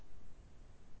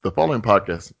The following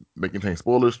podcast may contain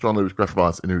spoilers, strong language, graphic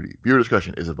violence, and nudity. Viewer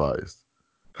discretion is advised.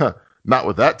 Not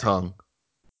with that tongue.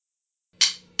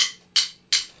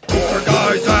 Four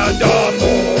guys and a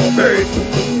movie.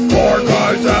 Four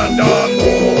guys and a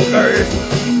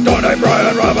movie. Donnie,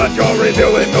 Brian, Rob, and Joe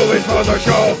reviewing movies for the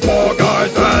show. Four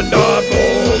guys and a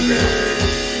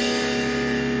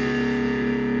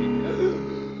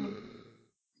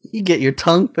movie. You get your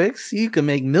tongue fixed, you can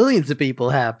make millions of people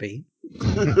happy.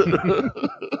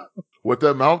 What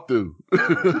that mouth do?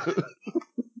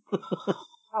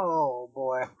 Oh,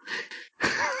 boy.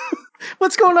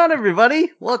 What's going on,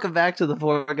 everybody? Welcome back to the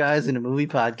Four Guys in a Movie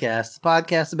podcast. A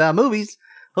podcast about movies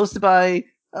hosted by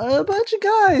a bunch of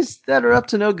guys that are up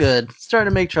to no good, starting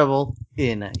to make trouble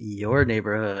in your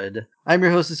neighborhood. I'm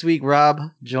your host this week, Rob,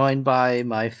 joined by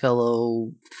my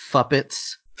fellow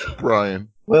Fuppets, Brian,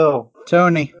 Will,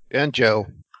 Tony, and Joe.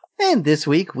 And this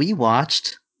week we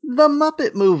watched The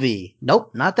Muppet Movie.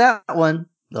 Nope, not that one.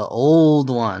 The old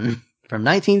one from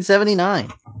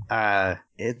 1979.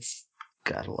 It's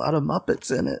got a lot of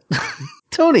Muppets in it.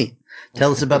 Tony,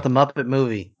 tell us about The Muppet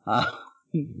Movie.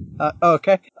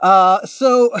 Okay. It's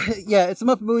a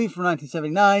Muppet movie from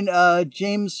 1979.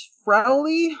 James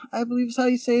Frowley, I believe is how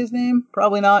you say his name.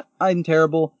 Probably not. I'm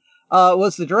terrible.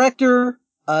 Was the director.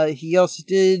 He also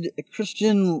did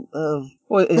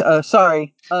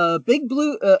Big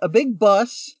Blue, A Big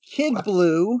Bus, Kid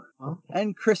Blue,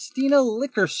 and Christina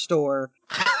Liquor Store.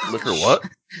 Liquor what?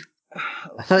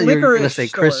 I thought you were going to say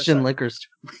Christian Liquor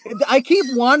Store. I keep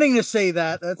wanting to say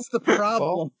that. That's the problem.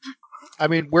 Well, I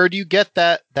mean, where do you get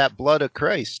that blood of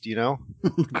Christ, you know?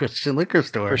 Christian Liquor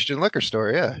Store. Christian Liquor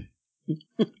Store, yeah.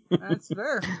 That's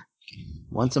fair.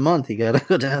 Once a month, you gotta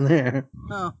go down there.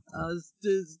 Oh,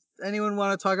 does anyone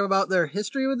want to talk about their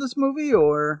history with this movie,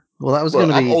 or? Well, that was going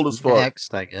to be old as fuck.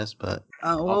 next, I guess, but...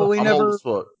 I'm old as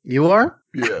fuck. You are?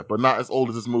 Yeah, but not as old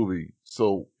as this movie.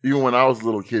 So, even when I was a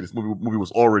little kid, this movie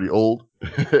was already old.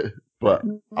 But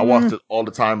I watched it all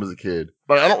the time as a kid.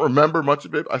 Like, I don't remember much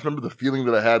of it. I just remember the feeling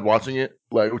that I had watching it.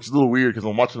 Like, which is a little weird, because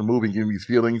I'm watching a movie and getting these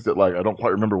feelings that, like, I don't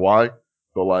quite remember why.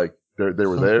 But, like, they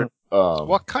were there.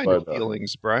 What kind of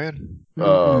feelings, Brian?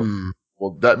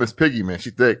 Well, that Miss Piggy, man,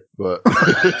 she thick, but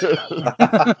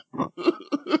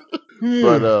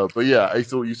but yeah, I used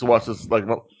to watch this. Like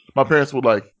my parents would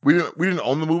like we didn't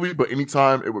own the movie, but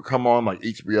anytime it would come on like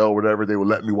HBO or whatever, they would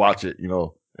let me watch it, you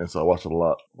know, and so I watched it a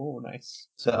lot. Oh, nice!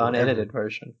 So unedited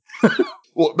version.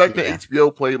 Well, back then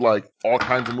HBO played like all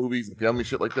kinds of movies and family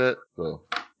shit like that. So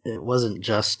it wasn't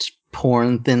just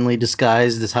porn thinly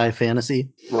disguised as high fantasy,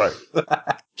 right?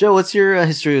 Joe, what's your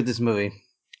history with this movie?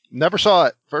 Never saw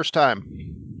it. First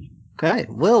time. Okay.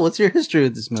 Will, what's your history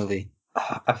with this movie?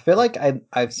 I feel like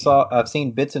I've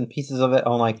seen bits and pieces of it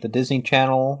on like the Disney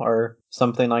Channel or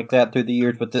something like that through the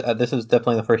years, but this is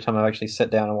definitely the first time I've actually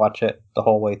sat down and watched it the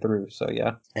whole way through. So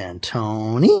yeah. And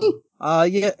Tony?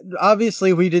 Yeah.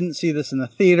 Obviously, we didn't see this in the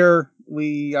theater.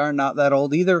 We are not that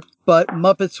old either, but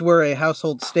Muppets were a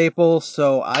household staple,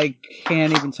 so I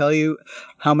can't even tell you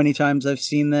how many times I've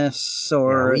seen this,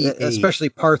 or especially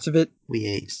parts of it. We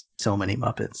ate so many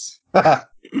Muppets. A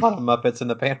lot of Muppets in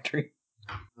the pantry.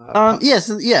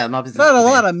 Muppets. Not a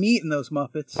lot of meat in those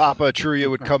Muppets. Papa Truya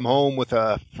would come home with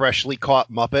a freshly caught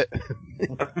Muppet.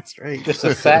 That's right. Just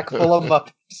a sack full of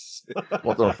Muppets.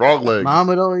 What the frog leg? Mom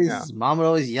would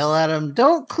always yell at him,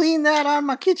 "Don't clean that on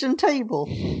my kitchen table."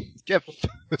 Get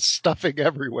stuffing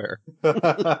everywhere.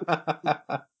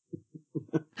 Right.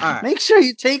 Make sure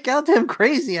you take out them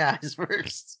crazy eyes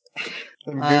first.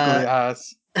 Them googly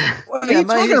eyes. What are you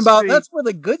talking about? That's where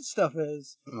the good stuff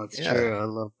is. That's true. I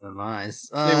love them eyes.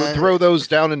 They would throw those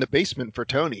down in the basement for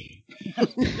Tony.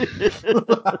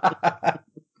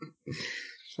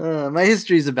 My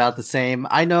history is about the same.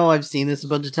 I know I've seen this a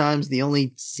bunch of times. The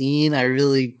only scene I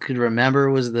really could remember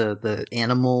was the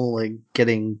animal like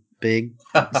getting big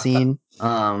scene.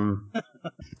 And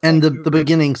the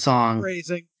beginning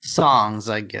songs,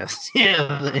 I guess.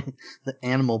 Yeah, the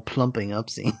animal plumping up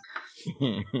scene.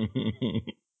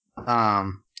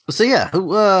 So yeah,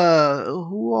 who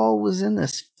all was in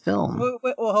this film?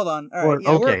 Wait, well, hold on. All right,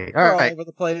 we're all over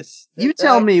the place. You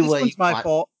tell me this what. This one's my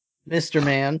fault, Mr.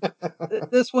 Man.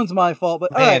 This one's my fault,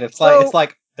 but man, it's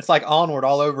like Onward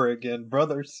all over again.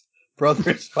 Brothers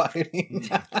fighting.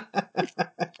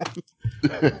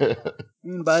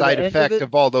 Side effect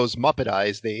of all those Muppet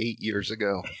eyes they ate years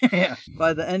ago. Yeah.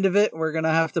 By the end of it, we're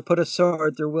gonna have to put a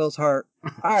sword through Will's heart.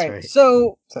 All right. Right.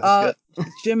 So,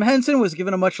 Jim Henson was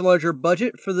given a much larger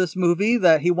budget for this movie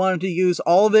that he wanted to use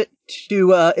all of it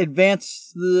to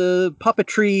advance the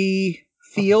puppetry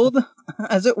field,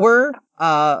 as it were.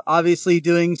 Obviously,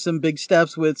 doing some big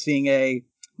steps with seeing a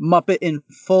Muppet in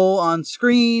full on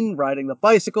screen, riding the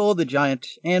bicycle, the giant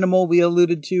animal we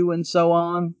alluded to, and so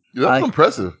on. Yeah, that's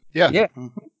impressive. Yeah.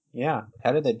 Yeah.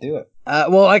 How did they do it?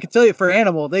 Well, I can tell you for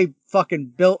Animal, they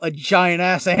fucking built a giant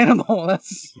ass animal.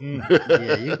 That's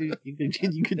Yeah,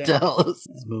 you could tell it's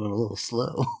moving a little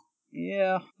slow.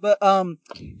 yeah. But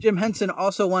Jim Henson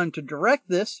also wanted to direct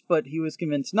this, but he was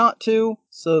convinced not to,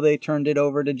 so they turned it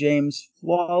over to James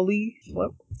Frowley.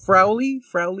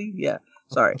 Yeah.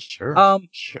 Sorry.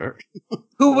 Sure.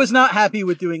 Who was not happy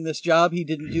with doing this job. He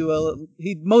didn't do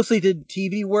he mostly did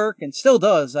TV work and still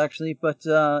does actually, but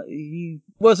he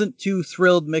wasn't too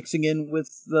thrilled mixing in with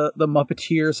the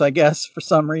Muppeteers, I guess, for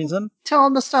some reason. Tell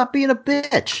him to stop being a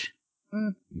bitch.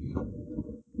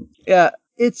 Yeah,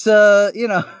 it's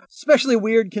especially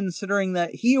weird considering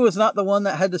that he was not the one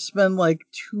that had to spend like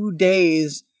 2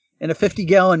 days in a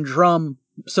 50-gallon drum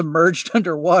submerged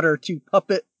underwater to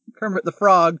puppet Kermit the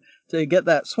Frog to get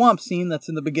that swamp scene that's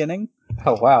in the beginning.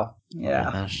 Oh wow! Yeah,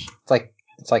 Gosh,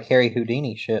 It's like Harry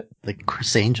Houdini shit. like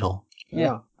Chris Angel.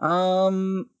 Yeah.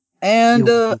 And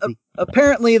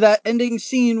apparently that ending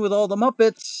scene with all the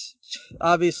Muppets,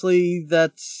 obviously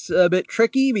that's a bit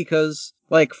tricky because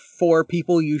like 4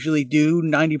 people usually do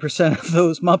 90% of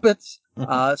those Muppets.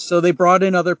 So they brought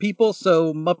in other people,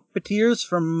 so Muppeteers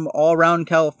from all around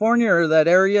California or that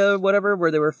area, whatever,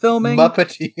 where they were filming.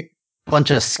 Muppeteers.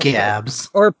 Bunch of scabs.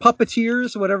 Or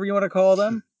puppeteers, whatever you want to call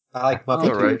them. I like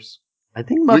Muppeteers. Right. I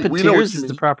think We know what Muppeteers you is the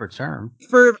mean. proper term.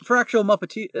 For actual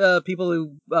people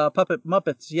who puppet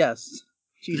Muppets, yes.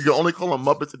 You Jesus. can only call them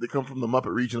Muppets if they come from the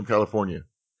Muppet region of California.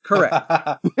 Correct.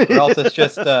 Or else it's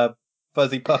just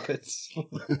fuzzy puppets.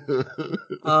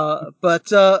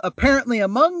 But apparently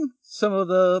among some of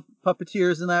the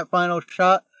puppeteers in that final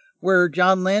shot were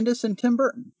John Landis and Tim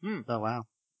Burton. Oh, wow.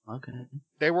 Okay.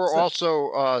 They were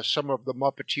also some of the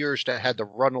Muppeteers that had to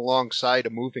run alongside a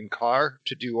moving car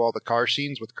to do all the car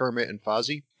scenes with Kermit and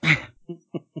Fozzie.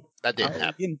 That didn't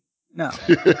happen. No.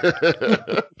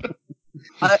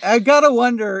 I gotta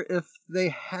wonder if they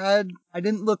had, I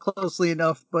didn't look closely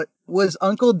enough, but was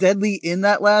Uncle Deadly in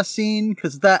that last scene?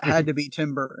 Because that had to be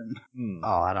Tim Burton.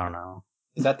 Oh, I don't know.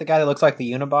 Is that the guy that looks like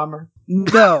the Unabomber?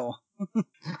 No.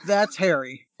 That's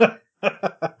Harry. Alright,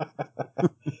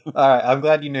 I'm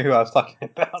glad you knew who I was talking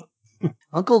about.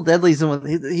 Uncle Deadly's the one.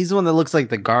 He's the one that looks like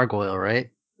the gargoyle, right?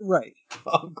 Right.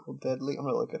 Uncle Deadly. I'm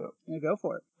gonna look it up. Yeah, go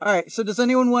for it. Alright, so does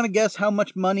anyone want to guess how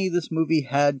much money this movie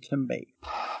had to make?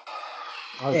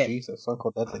 Oh Yeah. Jesus,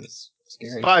 Uncle Deadly's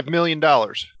scary. $5 million. I'm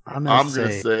I'm gonna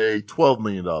gonna say. say $12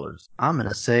 million. I'm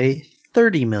gonna say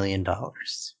 $30 million.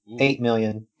 $8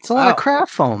 million. It's a lot of crap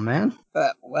foam, man.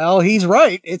 Well, he's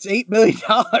right. It's $8 million.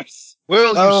 Well,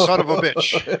 you son of a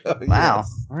bitch. Wow.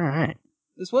 Yes. All right.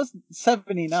 This was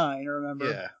 79, remember?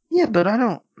 Yeah. Yeah, but I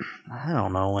don't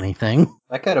know anything.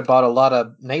 I could have bought a lot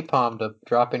of napalm to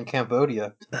drop in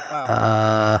Cambodia.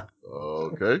 Wow.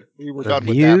 Okay. We were The done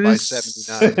with that by views?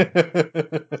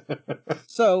 79.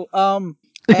 So,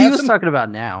 He was talking about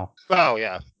now. Oh,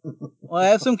 yeah. well, I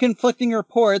have some conflicting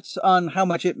reports on how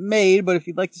much it made, but if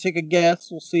you'd like to take a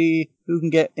guess, we'll see who can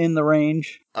get in the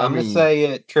range. I'm gonna say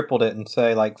it tripled it and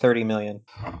say like 30 million.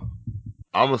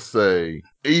 I'm gonna say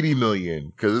 80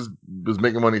 million because this was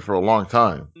making money for a long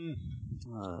time.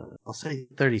 I'll say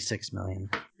 36 million.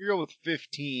 You go with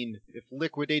 15. If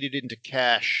liquidated into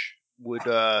cash, would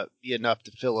be enough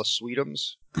to fill a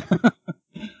Sweetums.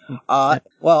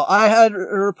 Well, I had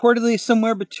reportedly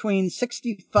somewhere between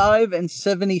 65 and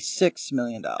 76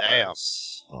 million dollars. Damn.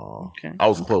 Oh, Okay. I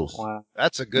was close. Wow.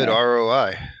 That's a good Yeah.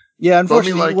 ROI. Yeah,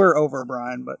 unfortunately, like- you were over,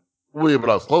 Brian, but Well, yeah, but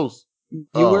I was close. you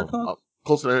were close.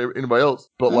 Closer than anybody else.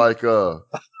 But Huh?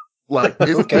 like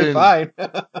it's Okay, been fine.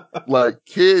 like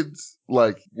kids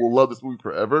will love this movie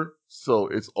forever. So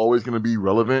it's always gonna be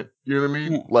relevant. You know what I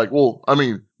mean? Yeah. Like, well, I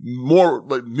mean, more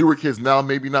like newer kids now,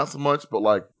 maybe not so much, but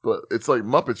it's like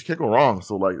Muppets. You can't go wrong.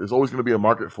 So like, there's always gonna be a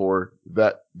market for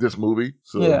this movie.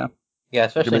 So Yeah. Yeah, you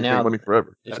especially can make now money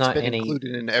forever. there's That's not been any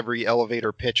included in every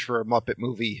elevator pitch for a Muppet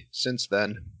movie since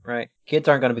then. right. Kids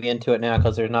aren't going to be into it now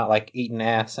because they're not like eating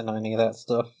ass and any of that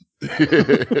stuff.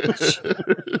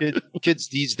 Kids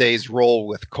these days roll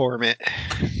with Cormit.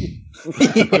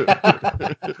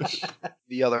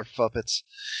 The other Fuppets.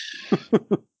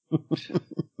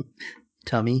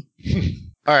 Tummy.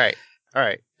 All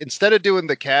right. Instead of doing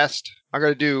the cast, I'm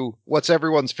going to do what's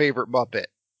everyone's favorite Muppet.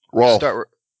 Rolf.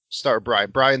 Start with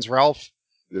Brian. Brian's Ralph.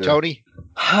 Yeah. Tony.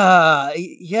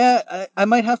 Yeah, I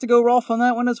might have to go Rolf on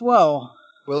that one as well.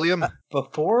 William.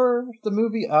 Before the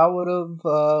movie, I would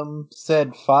have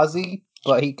said Fozzie,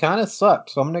 but he kind of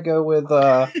sucked, so I'm going to go with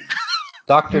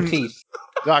Dr. Teeth.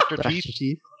 Dr. Dr. Teeth.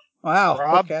 Teeth. Wow.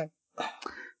 Rob? Okay.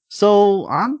 So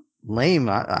I'm lame.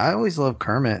 I always love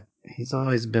Kermit. He's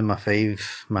always been my fave,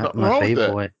 my Nothing wrong with fave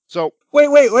that. boy. So Wait.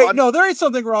 No, there is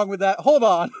something wrong with that. Hold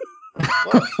on.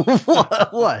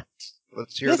 What?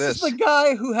 let's hear This this. is the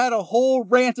guy who had a whole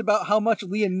rant about how much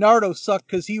Leonardo sucked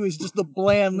because he was just the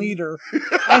bland leader.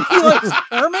 And he likes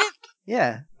Kermit?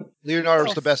 Yeah,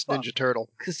 Leonardo's Oh, the best fuck. Ninja Turtle.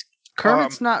 because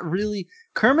Kermit's not really.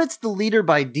 Kermit's the leader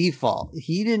by default.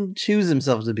 He didn't choose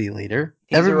himself to be leader.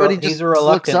 Everybody he's just a looks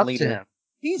reluctant up leader. to him,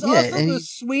 He's Yeah, also and the he-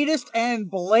 sweetest and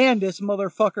blandest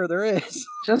motherfucker there is.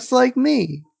 just like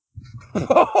me.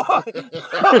 Oh,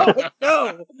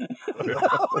 no.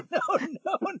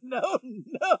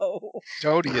 No.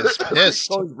 Tony is pissed.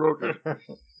 Phone's broken.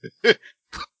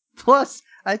 Plus,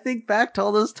 I think back to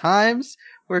all those times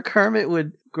where Kermit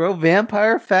would grow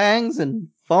vampire fangs and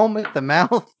foam at the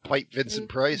mouth. Bite Vincent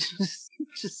Price.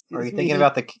 Just Are you gives me thinking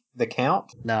about the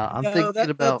Count? No, I'm No, thinking that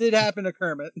about. did happen to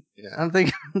Kermit. Yeah. I'm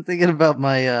thinking about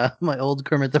my my old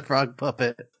Kermit the Frog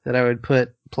puppet that I would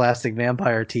put plastic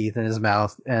vampire teeth in his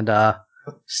mouth and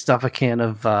stuff a can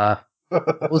of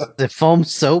what was it, foam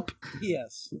soap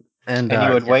Yes. and And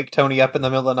you would wake Tony up in the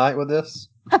middle of the night with this?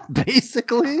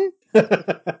 basically.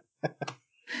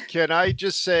 Can I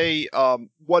just say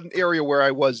one area where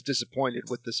I was disappointed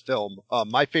with this film?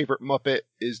 My favorite Muppet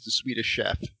is the Swedish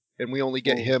Chef, and we only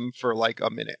get him for like a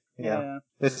minute. Yeah.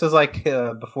 This is like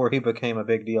before he became a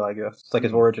big deal, I guess. It's like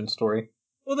his origin story.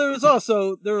 Well,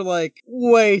 there were like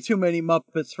way too many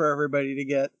Muppets for everybody to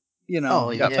get, Oh,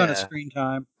 a ton yeah. of screen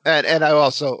time. And I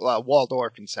also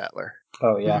Waldorf and Sattler.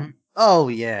 Oh, yeah. Oh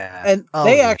yeah, And Oh,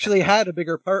 they yeah. actually had a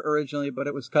bigger part originally, but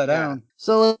it was cut Yeah. down.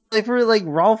 So like for like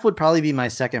Rolf would probably be my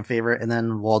second favorite, and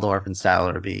then Waldorf and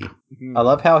Statler would be. I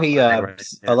love how he Right,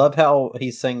 yeah. I love how he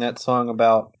sang that song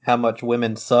about how much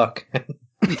women suck.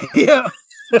 Yeah.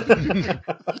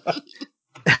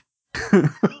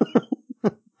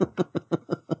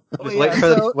 Just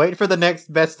yeah, wait for the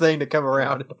next best thing to come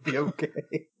around. It'll be okay.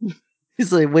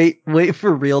 He's like, wait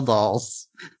for real dolls.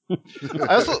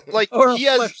 I also like Or a he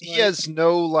has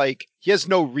fleshlight. he has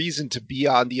no reason to be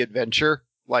on the adventure.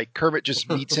 Like Kermit just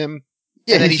meets him,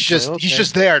 Yeah, and then he's he's like,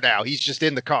 just there now. He's just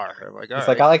in the car. I'm like, all It's right.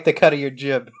 like, I like the cut of your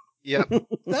jib. Yep.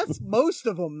 That's most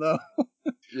of them, though.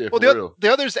 Yeah, Well, for real.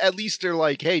 the others at least are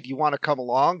like, hey, do you want to come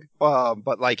along?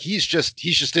 But like he's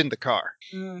just in the car.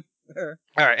 Fair.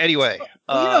 All right. Anyway,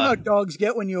 Well, you know how dogs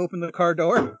get when you open the car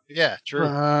door. yeah, true.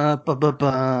 Ba, ba, ba,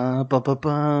 ba, ba, ba,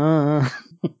 ba.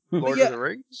 Lord yeah. of the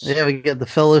Rings. Yeah, we get the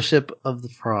Fellowship of the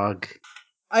Frog.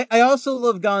 I also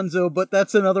love Gonzo, but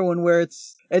that's another one where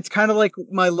it's kind of like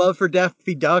my love for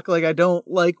Daffy Duck. Like, I don't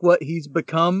like what he's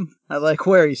become. I like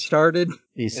where he started.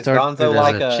 He Is started Gonzo as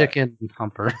like a a- chicken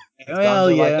humper. Well,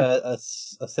 Gonzo yeah. like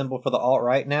a symbol for the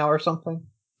alt-right now or something?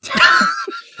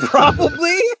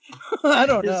 Probably. I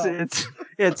don't know.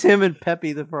 It's him and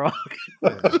Peppy the Frog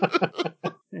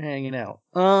hanging out.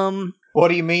 What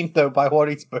do you mean, though, by what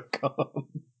he's become?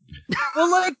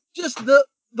 Well, like, just the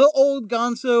old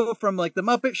Gonzo from, like, the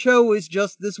Muppet Show was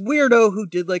just this weirdo who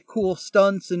did, like, cool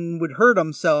stunts and would hurt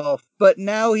himself. But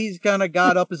now he's kind of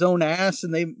got up his own ass,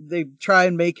 and they try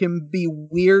and make him be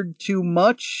weird too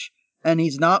much, and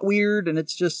he's not weird, and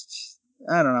it's just,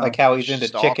 I don't know. Like how he's into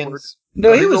Just awkward. chickens?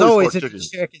 No, he He's was always always fucked into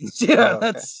chickens. chickens. Yeah, Oh, okay.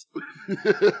 that's...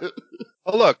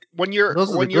 Oh, look, when you're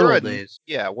Those are when the you're good a, old days.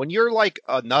 yeah, when you're like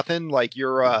a nothing, like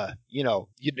you're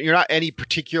you're not any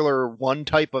particular one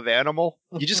type of animal.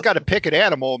 You just got to pick an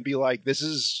animal and be like, this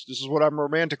is what I'm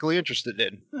romantically interested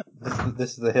in.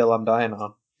 This is the hill I'm dying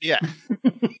on. Yeah.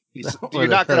 Or You're the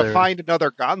not going to feather. find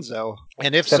another Gonzo,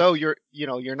 and if Except- so, you're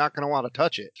not going to want to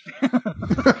touch it.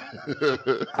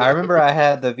 I remember I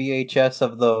had the VHS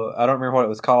of I don't remember what it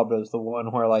was called, but it was the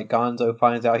one where like Gonzo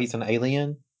finds out he's an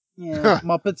alien. Yeah,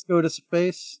 Muppets Go to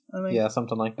Space, I think. Yeah,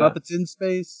 something like that. Muppets in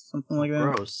Space, something like that.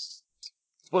 Gross.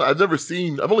 Well, I've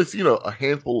only seen a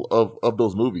handful of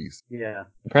those movies. Yeah.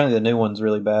 Apparently, the new one's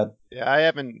really bad. Yeah, I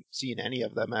haven't seen any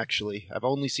of them actually. I've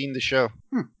only seen the show.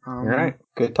 All right,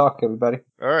 good talk, everybody.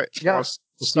 All right, Yeah. I'll see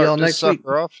y'all start this next week.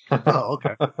 sucker off. Oh,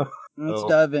 okay. Let's Oh.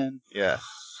 dive in. Yeah.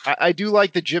 I do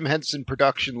like the Jim Henson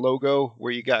production logo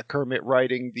where you got Kermit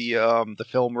riding the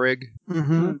film rig,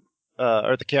 Mm-hmm.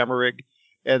 or the camera rig.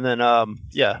 And then,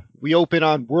 we open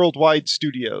on Worldwide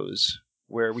Studios,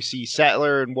 where we see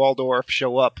Sattler and Waldorf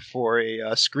show up for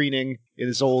a screening in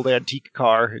his old antique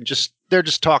car, and they're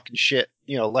just talking shit,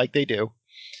 like they do.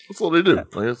 That's what they do.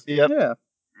 I guess. Yep. Yeah.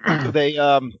 So they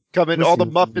come in, all the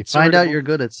You Muppets find are out in the you're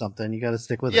good at something, you got to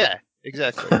stick with it. Yeah,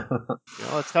 exactly.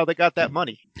 That's how they got that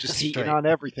money. Just That's eating right. on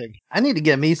everything. I need to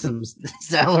get me some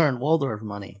Sattler and Waldorf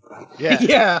money. Yeah.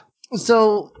 Yeah.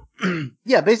 So,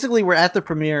 yeah, basically we're at the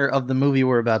premiere of the movie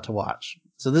we're about to watch.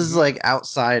 So this is like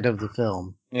outside of the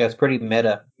film. Yeah, it's pretty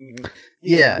meta.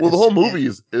 Yeah. Well, the whole it's- movie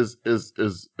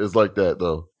is like that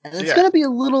though. And it's Yeah. going to be a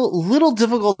little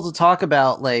difficult to talk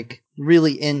about, like,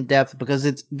 really in depth, because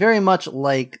it's very much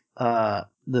like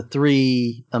the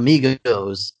Three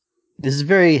Amigos. This is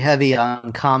very heavy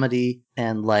on comedy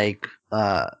and like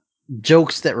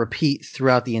jokes that repeat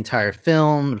throughout the entire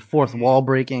film, fourth wall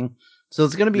breaking. So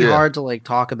it's going to be Yeah. hard to like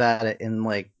talk about it and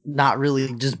like not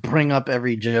really just bring up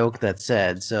every joke that's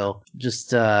said. So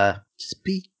just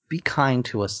be kind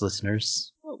to us,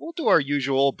 listeners. We'll do our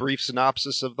usual brief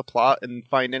synopsis of the plot and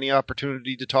find any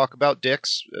opportunity to talk about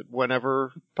dicks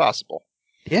whenever possible.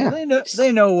 Yeah.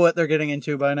 They know what they're getting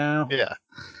into by now. Yeah.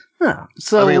 Huh.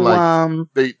 So, I mean,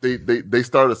 like, they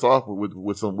start us off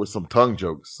with some tongue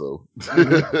jokes. So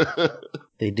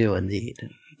they do indeed.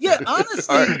 Yeah,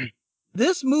 honestly,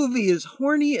 this movie is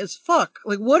horny as fuck.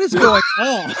 Like, what is going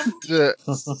on?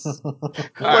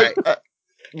 like,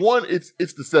 one, it's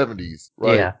the 70s,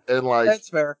 right? Yeah. And like That's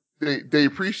fair. they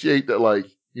appreciate that, like,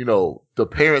 you know, the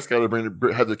parents got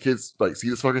to have their kids like see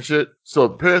this fucking shit. So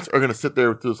the parents are gonna sit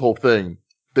there through this whole thing.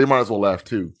 They might as well laugh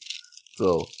too.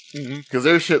 So because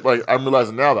there's shit like I'm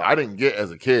realizing now that I didn't get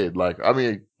as a kid. Like, I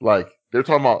mean, like they're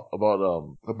talking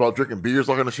about drinking beers,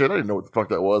 all kind of shit. I didn't know what the fuck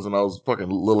that was when I was a fucking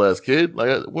little ass kid. Like,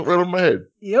 it went right over my head.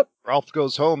 Yep. Ralph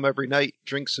goes home every night,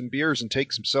 drinks some beers, and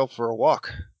takes himself for a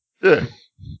walk. Yeah.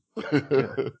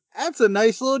 That's a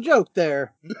nice little joke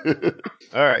there.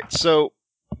 All right, so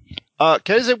can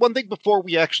I say one thing before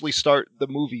we actually start the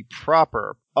movie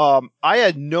proper? I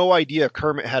had no idea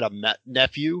Kermit had a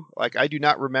nephew. Like, I do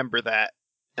not remember that.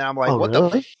 And I'm like, Oh, what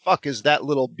really? the fuck is that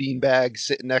little beanbag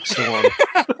sitting next to him?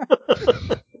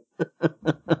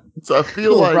 So I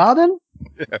feel Little like Robin?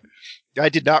 I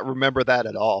did not remember that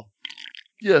at all.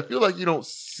 yeah, I feel like you don't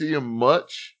see him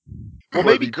much. Well, but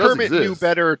maybe he does Kermit knew exist.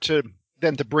 better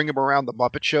than to bring him around the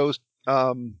Muppet Show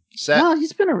set. No,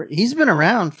 he's been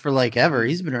around for like ever.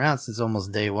 He's been around since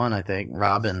almost day one, I think.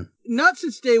 Robin. Not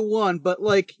since day one, but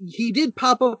like he did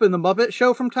pop up in the Muppet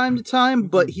Show from time to time,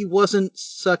 but he wasn't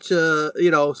such a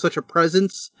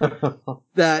presence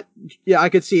that I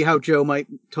could see how Joe might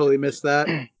totally miss that.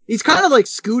 He's kind of like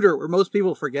Scooter, where most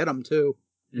people forget him too.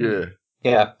 Yeah.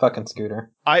 Yeah, fucking Scooter.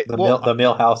 The The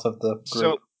Millhouse of the group.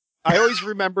 So I always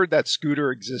remembered that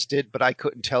Scooter existed, but I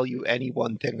couldn't tell you any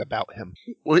one thing about him.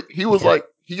 Well, he was like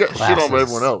he got shit on by Glasses.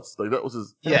 everyone else. Like that was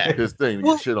his thing. To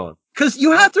Well, get shit on. Because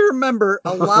you have to remember,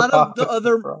 a lot of the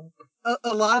other Bro.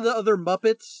 a lot of the other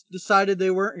Muppets decided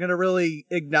they weren't going to really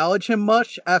acknowledge him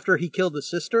much after he killed his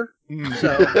sister.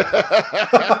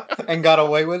 So And got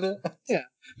away with it?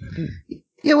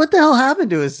 Yeah, what the hell happened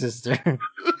to his sister?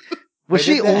 Was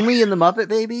They she did that. only in the Muppet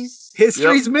Babies?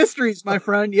 history's mysteries, my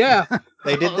friend. Yeah.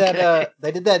 They did Okay. that.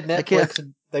 They did that I can't-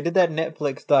 Netflix. They did that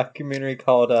Netflix documentary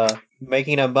called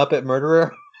 "Making a Muppet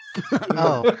Murderer."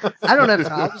 Oh, I don't have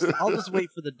time. I'll just wait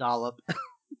for the dollop.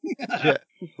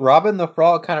 Robin the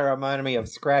Frog kind of reminded me of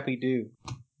Scrappy Doo.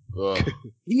 Ugh.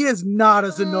 He is not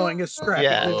as annoying as Scrappy.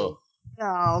 Yeah. Ugh.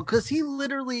 No, because he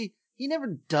never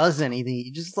does anything.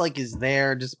 He just like is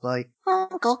there, just like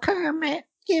Uncle Kermit,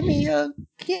 give me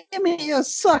a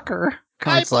sucker.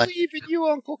 Kermit's like, believe in you,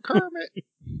 Uncle Kermit.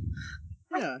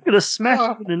 Yeah. I'm gonna smash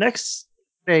you the next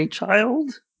day,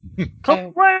 child.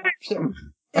 Come right.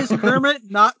 Is Kermit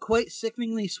not quite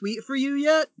sickeningly sweet for you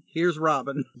yet? Here's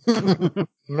Robin.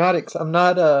 I'm not.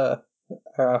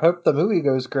 I hope the movie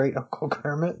goes great, Uncle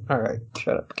Kermit. All right,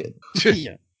 shut up, kid.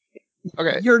 Yeah.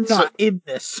 Okay, You're not in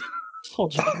this.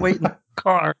 Told you to wait in the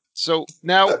car. So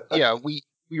now, we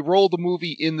roll the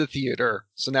movie in the theater.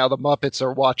 So now the Muppets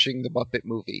are watching the Muppet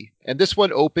movie, and this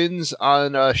one opens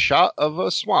on a shot of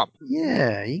a swamp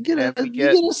Yeah, you get And we you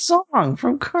get- get a song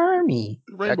from Kermit.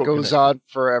 that Rainbow goes Connection. on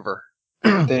forever.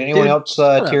 Did anyone Dude, else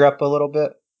shut up. tear up a little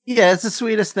bit? Yeah, it's the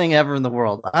sweetest thing ever in the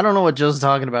world. I don't know what Joe's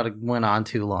talking about. It went on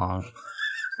too long.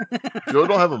 Joe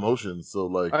don't have emotions, so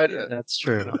like That's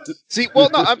true. See, well,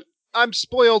 no, I'm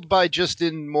spoiled by just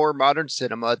in more modern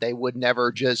cinema, they would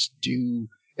never just do,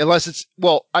 unless it's,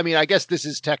 well, I mean, I guess this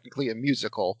is technically a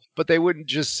musical, but they wouldn't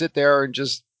just sit there and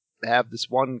just have this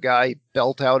one guy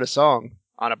belt out a song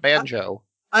on a banjo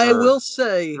I Sure. will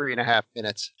say, 3.5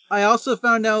 minutes. I also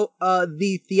found out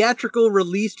the theatrical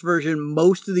released version,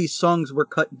 most of these songs were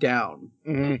cut down.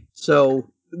 Mm-hmm.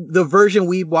 So the version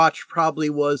we watched probably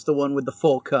was the one with the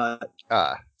full cut.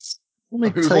 Let me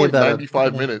it was tell you only about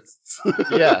 95 minutes.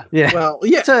 Yeah. Yeah. Well,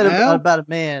 yeah. I'll tell you well, about a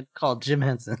man called Jim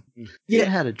Henson. He Yeah.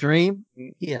 had a dream,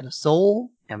 he had a soul,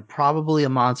 and probably a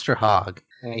monster hog.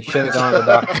 And he should have gone to the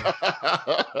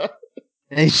doctor.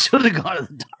 And he should have gone to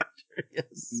the doctor.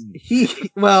 Yes.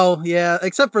 yeah,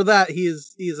 except for that, he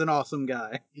is an awesome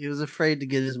guy. He was afraid to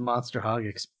get his monster hog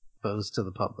exposed to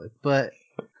the public. But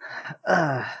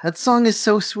That song is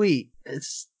so sweet.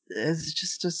 It's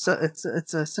just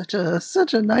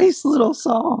such a nice little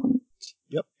song.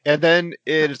 Yep. And then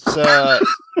it's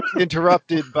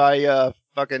interrupted by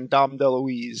fucking Dom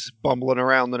DeLuise bumbling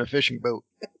around in a fishing boat.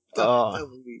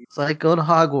 It's like go to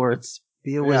Hogwarts,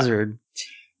 be a wizard.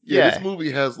 Yeah, this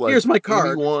movie has like Here's my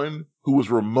card. anyone who was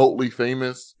remotely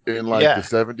famous in like the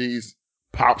 70s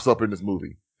pops up in this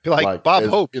movie. Like Bob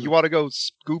Hope, in- you want to go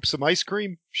scoop some ice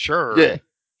cream? Sure. Yeah,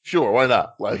 sure, why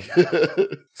not? Like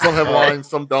some have lines,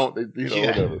 some don't.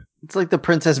 Whatever. It's like the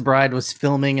Princess Bride was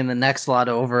filming in the next lot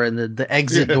over, and the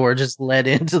exit door just led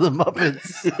into the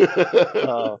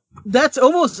Muppets. That's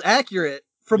almost accurate.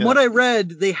 From Yeah. what I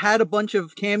read, they had a bunch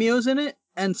of cameos in it,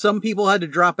 and some people had to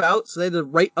drop out, so they had to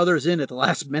write others in at the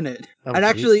last minute. Oh, And geez.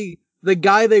 actually, the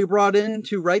guy they brought in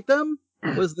to write them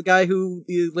was the guy who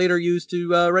you later used to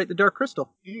write The Dark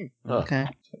Crystal. Okay.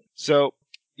 So,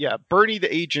 yeah, Bernie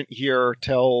the agent here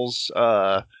tells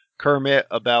Kermit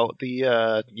about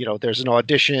the, there's an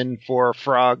audition for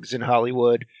frogs in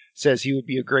Hollywood, says he would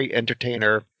be a great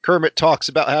entertainer. Kermit talks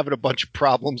about having a bunch of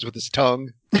problems with his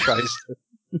tongue, tries to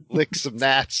lick some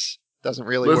gnats, doesn't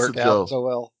really Listen, work out Joe, so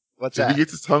well. What's if that? he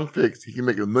gets his tongue fixed, he can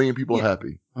make 1 million people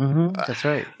happy. That's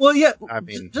right. Well, yeah, I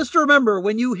mean- just remember,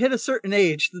 when you hit a certain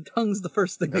age, the tongue's the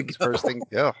first thing to That's go. the first thing.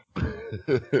 Yeah.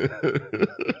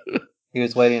 He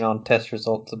was waiting on test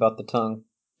results about the tongue.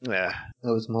 Yeah. It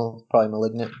was probably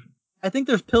malignant. I think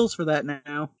there's pills for that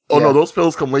now. Oh Yeah. no, those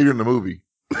pills come later in the movie.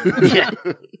 Yeah.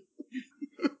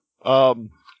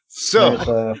 So There's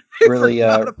a really,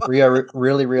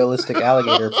 really realistic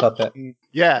alligator puppet.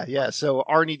 yeah. So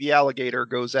Arnie the alligator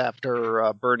goes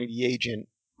after Bernie the agent,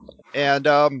 and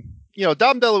Dom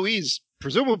DeLuise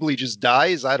presumably just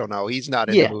dies. I don't know. He's not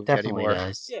in the movie definitely anymore.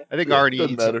 does. Yeah. I think Yeah, Arnie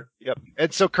doesn't eats matter. Yep.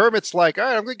 And so Kermit's like, all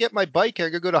right, I'm gonna get my bike and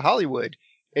I'm gonna go to Hollywood.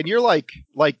 And you're like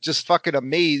just fucking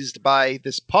amazed by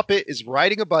this puppet is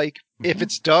riding a bike. If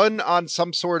it's done on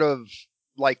some sort of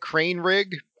like crane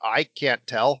rig, I can't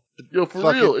tell. Yo, for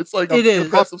Fucking- real, it's like It is.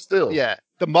 impressive still. Yeah.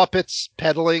 The Muppets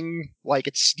pedaling, like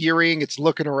it's steering, it's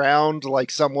looking around like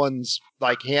someone's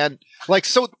like hand. Like,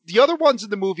 so the other ones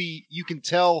in the movie, you can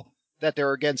tell that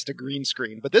they're against a green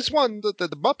screen. But this one, the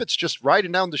Muppets just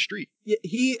riding down the street. Yeah,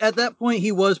 he at that point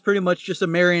he was pretty much just a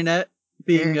marionette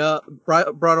being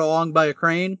brought along by a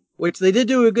crane, which they did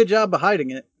do a good job of hiding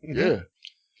it. Yeah.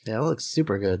 Yeah, it looks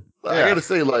super good. I gotta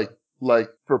say, like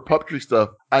for puppetry stuff,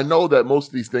 I know that most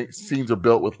of these scenes are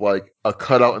built with like a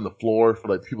cutout in the floor for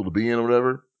like people to be in or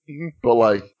whatever. Mhm. But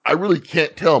like, I really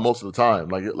can't tell most of the time.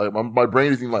 Like my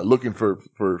brain isn't like looking for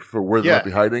where they Yeah. might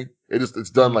be hiding. It's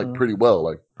done like pretty well.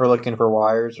 Like, Or looking for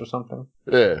wires or something.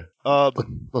 yeah.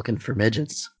 Looking for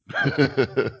midgets.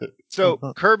 So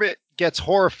Kermit gets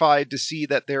horrified to see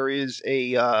that there is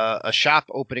a shop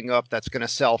opening up that's going to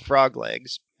sell frog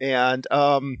legs, and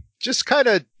just kind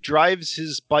of drives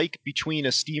his bike between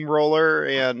a steamroller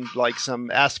and like some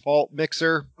asphalt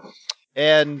mixer,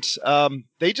 and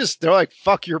they're like,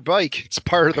 "Fuck your bike! It's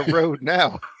part of the road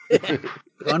now."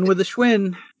 Gone with the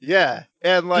Schwinn. Yeah,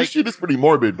 and This like, shit is pretty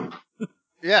morbid.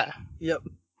 yeah, Yep.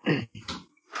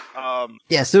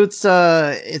 Yeah, so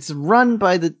it's run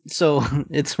by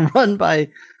it's run by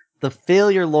the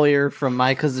failure lawyer from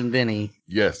My Cousin Vinny.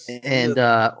 Yes. And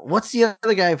what's the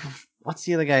other guy? What's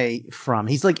the other guy from?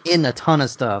 He's like in a ton of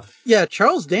stuff. Yeah,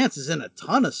 Charles Dance is in a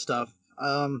ton of stuff.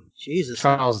 Jesus.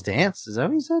 Charles Dance, is that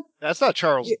what he said? that's not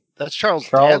Charles. That's Charles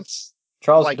Charles- Dance,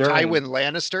 Charles like Durning. Tywin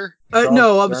Lannister.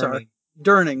 No, I'm Durning. sorry.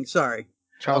 Durning, sorry.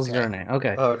 Charles Okay. Durning.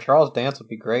 Okay. Oh, Charles Dance would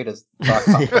be great as Doc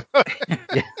Hopper.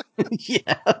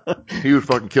 Yeah. He would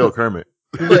fucking kill Kermit.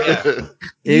 He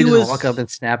He just was- walk up and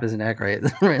snap his neck right.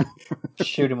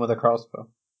 Shoot him with a crossbow.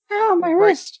 Oh, my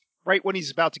wrist. Right when he's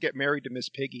about to get married to Miss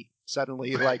Piggy,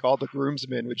 suddenly, like, all the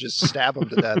groomsmen would just stab him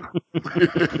to death.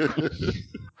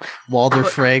 Walter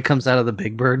Frey comes out of the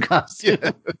Big Bird costume.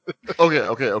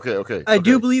 Okay. I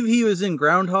do believe he was in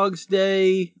Groundhog's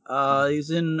Day. He's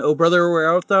in Oh Brother, Where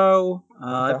Art Thou?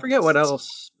 I forget what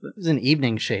else. But It was an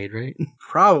Evening Shade, right?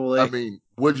 probably. I mean,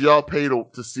 would y'all pay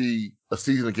to see a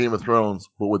season of Game of Thrones,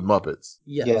 but with Muppets?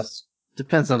 yes.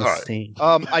 Depends on the All right. scene.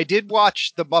 I did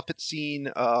watch the Muppet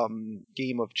Scene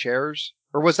Game of Chairs,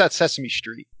 or was that Sesame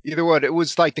Street? Either one. It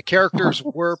was like the characters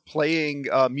were playing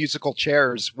musical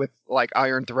chairs with like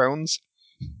iron thrones,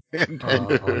 and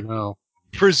Oh no!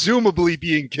 presumably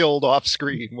being killed off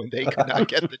screen when they could not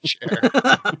get the chair.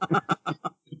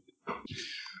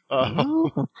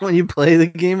 When you play the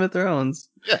Game of Thrones.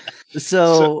 Yeah.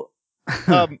 So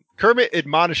Kermit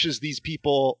admonishes these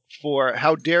people for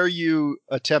how dare you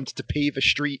attempt to pave a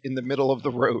street in the middle of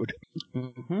the road,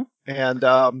 Mhm. and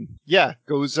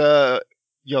goes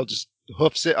just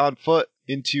hoofs it on foot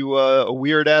into a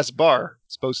weird ass bar.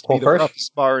 It's supposed to be Well, the first-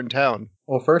 roughest bar in town.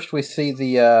 Well, first we see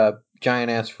the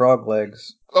giant ass frog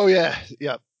legs. Oh yeah,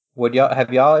 yeah.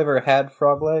 Have y'all ever had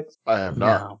frog legs? I have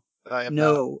not. No. I have not.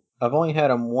 No. I've only had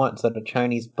them once at a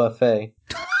Chinese buffet.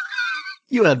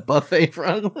 You had buffet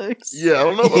frog legs? Yeah, I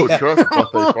don't know if I would Yeah. trust I'm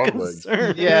buffet all frog legs.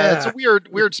 concerned. Yeah, it's a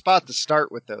weird spot to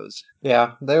start with those.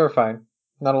 Yeah, they were fine.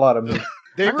 Not a lot of meat,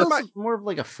 They Aren't those remind. more of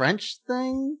like a French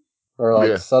thing? or like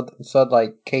Yeah. sud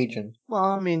like Cajun. Well,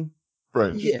 I mean,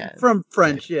 French. yeah. From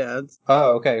French, yeah. It's-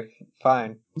 Oh, okay,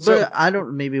 fine. But So- I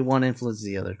don't. Maybe one influences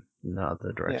the other. In the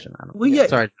other direction. I don't. Well, yeah.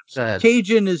 Sorry. Go ahead.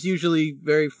 Cajun is usually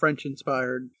very French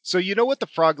inspired. So you know what the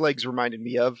frog legs reminded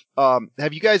me of?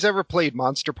 Have you guys ever played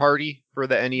Monster Party for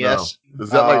the NES? Is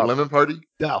that like Lemon Party?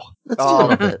 No. That's a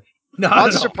little bit. No, I don't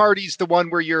Monster know. Party's the one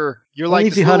where you're Only like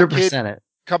if this you little 100% kid it.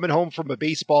 coming home from a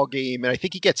baseball game, and I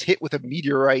think he gets hit with a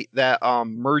meteorite that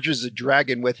merges a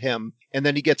dragon with him, and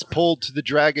then he gets pulled to the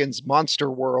dragon's monster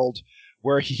world,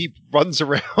 where he runs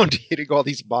around hitting all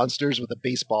these monsters with a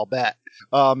baseball bat,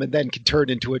 and then can turn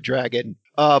into a dragon.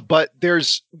 But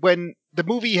there's when the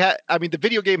movie the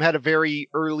video game had a very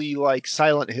early like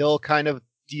Silent Hill kind of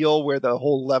deal where the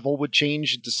whole level would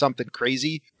change into something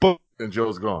crazy. But And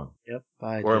Joe's gone. Yep.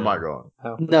 Bye, Or am Joe. I gone?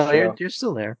 Oh, No, so- you're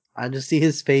still there. I just see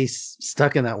his face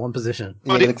stuck in that one position.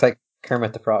 Yeah, he looks like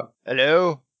Kermit the Frog.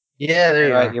 hello, Yeah, there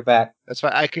you All right, are. you're back. that's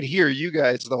why I could hear you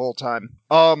guys the whole time.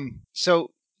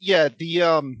 So yeah,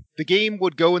 the game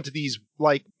would go into these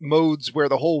like modes where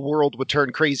the whole world would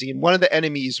turn crazy, and one of the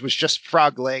enemies was just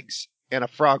frog legs and a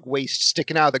frog waist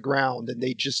sticking out of the ground, and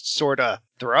they just sort of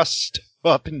thrust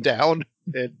up and down,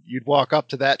 and you'd walk up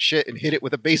to that shit and hit it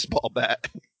with a baseball bat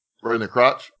Right in the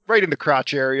crotch? right in the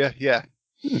crotch area. Yeah.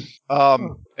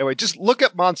 Anyway, just look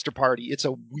at Monster Party. It's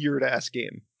a weird ass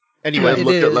game. Anyway, And It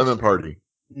look at is. Lemon Party.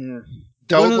 Yeah.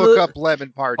 don't one of look the- up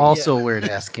Lemon Party. Also a weird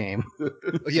ass game.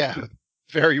 Yeah,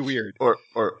 very weird. Or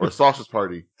Sausage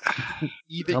Party.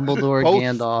 Either Dumbledore, both,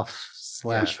 Gandalf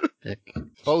 / Pick.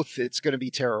 both. It's going to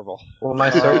be terrible. Will my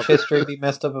search history be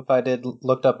messed up if I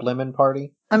looked up Lemon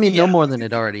Party? I mean, Yeah. no more than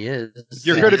it already is.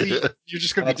 You're Yeah. going to be. You're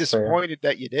just going to be That's fair. disappointed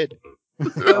that you did.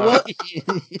 Well,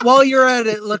 while you're at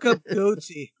it, look up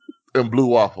Goatsy. And Blue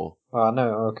Waffle. Oh no,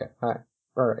 okay,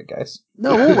 all right, guys.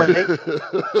 No, we'll wait.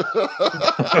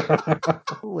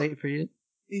 We'll wait for you.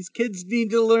 These kids need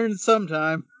to learn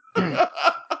sometime.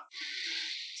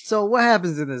 So what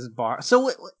happens in this bar?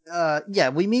 So yeah,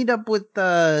 we meet up with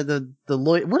the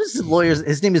lawyer. What is the lawyer's?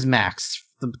 His name is Max.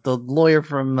 The lawyer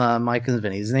from Mike and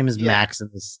Vinny. His name is Yeah. Max in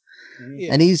this,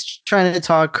 Yeah. and he's trying to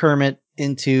talk Kermit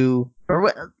into. Or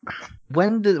what?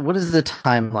 What is the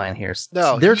timeline here?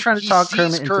 No, they're he- trying to he talk sees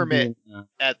Kermit into Kermit being,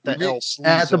 At the You El mean- Sleazo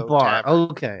at the bar. Tavern.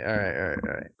 Okay,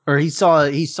 all right. Or he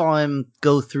saw him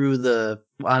go through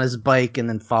on his bike and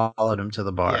then followed him to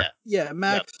the bar. Yeah. Yeah,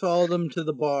 Max followed him to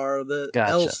the bar. The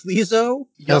Gotcha. El Sleazo.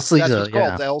 Yep, El that's what it's Sleazo, called.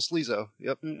 yeah. The El Sleazo.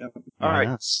 Yep. Yeah. All right.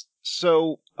 Yes.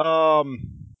 So,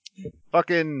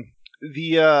 fucking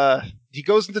he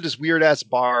goes into this weird ass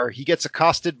bar. He gets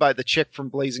accosted by the chick from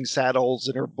Blazing Saddles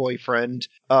and her boyfriend,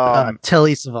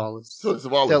 Telly Savalas. So it's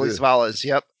all Telly good. Savalas.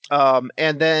 Yep.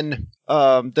 And then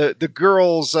the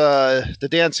girls, the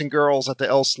dancing girls at the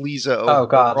El Sleazo. Oh,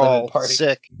 God, are all Lemon Party.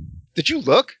 sick. Did you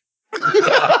look?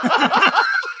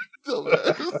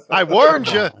 I warned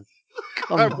you.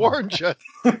 I warned you.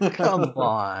 Come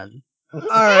on. All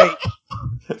right.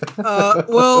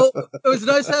 Well, it was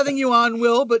nice having you on,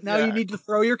 Will, but now Yeah. you need to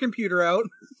throw your computer out.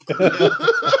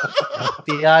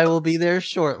 FBI will be there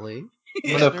shortly.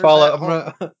 I'm gonna There's follow. that I'm whole-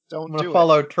 gonna, Don't I'm gonna do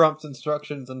follow Trump's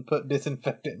instructions and put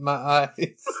disinfectant in my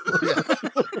eyes.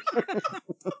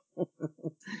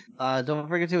 Don't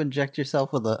forget to inject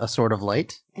yourself with a sort of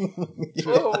light.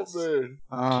 Oh, man.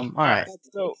 All right.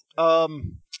 So,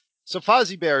 so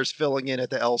Fozzie Bear is filling in at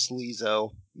the El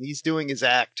Sleazo. He's doing his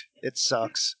act. It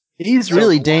sucks. He's So,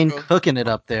 really Dane Wonka. cooking it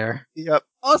up there. Yep.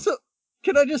 Also,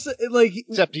 can I just say, like,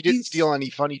 Except he didn't he's- steal any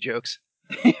funny jokes.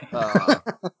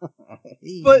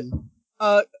 But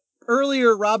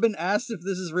earlier, Robin asked if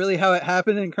this is really how it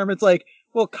happened, and Kermit's like,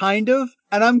 well, kind of.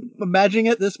 And I'm imagining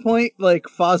at this point, like,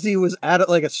 Fozzie was at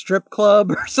like a strip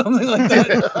club or something like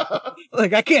that.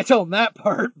 Like, I can't tell him that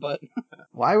part, but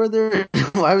why was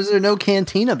there no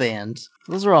Cantina band?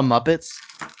 Those are all Muppets.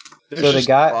 So the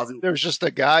guy, There's just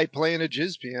a guy playing a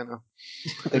jizz piano.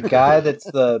 the guy that's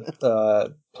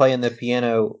the playing the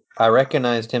piano, I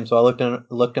recognized him, so I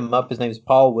looked him up. His name is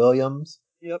Paul Williams,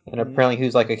 yep. and apparently he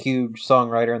was like a huge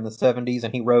songwriter in the '70s,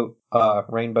 and he wrote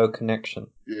Rainbow Connection.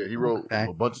 Yeah, he wrote Okay.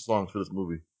 a bunch of songs for this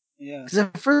movie. Yeah. Because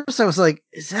at first I was like,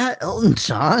 "Is that Elton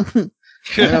John?"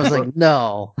 And I was like,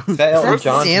 "No." Is that Elton Is that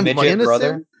John's Sam midget Kinison?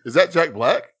 brother? Is that Jack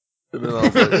Black? And then I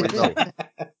was like, wait,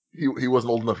 no, he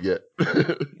wasn't old enough yet.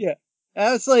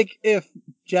 That's like if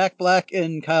Jack Black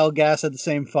and Kyle Gass had the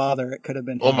same father, it could have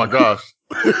been. Oh him. my gosh.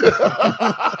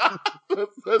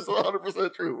 That's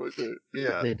 100% true right there.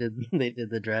 Yeah. They did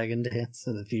the dragon dance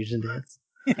and the fusion dance.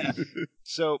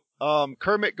 So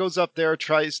Kermit goes up there,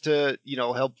 tries to,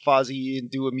 help Fozzie and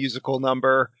do a musical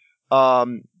number.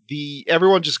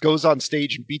 Everyone just goes on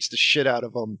stage and beats the shit out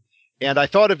of him. And I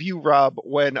thought of you, Rob,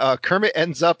 when Kermit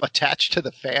ends up attached to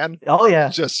the fan, Oh yeah.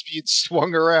 just being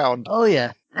swung around. Oh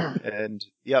yeah. And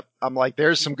yep, I'm like,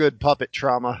 there's some good puppet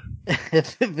trauma.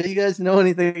 If you guys know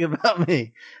anything about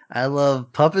me, I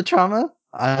love puppet trauma.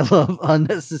 I love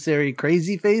unnecessary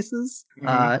crazy faces.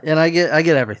 And I get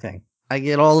everything. I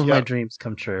get all of my Yep. dreams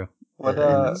come true. What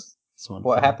And it's wonderful.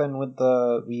 what happened with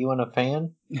the you and a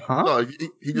fan? Huh? No,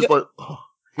 he just like,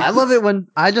 I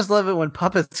just love it when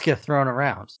puppets get thrown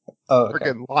around Oh, okay.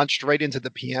 Freaking launched right into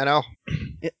the piano.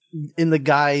 in the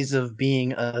guise of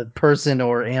being a person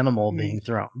or animal being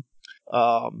thrown.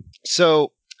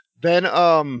 So then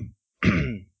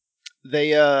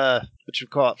they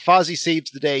Fozzie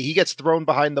saves the day. He gets thrown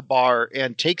behind the bar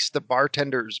and takes the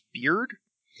bartender's beard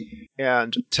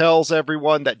and tells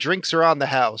everyone that drinks are on the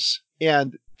house.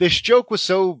 And this joke was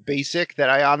so basic that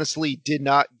I honestly did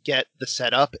not get the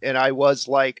setup, and I was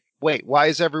like, wait, why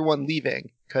is everyone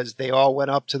leaving? Because they all went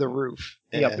up to the roof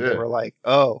and Yep. they were like,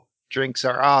 oh, drinks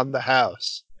are on the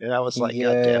house. And I was like,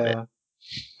 God damn it.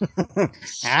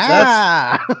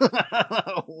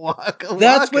 Waka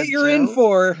That's waka, what you're in Joe.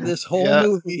 for this whole Yeah.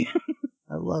 movie.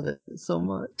 I love it so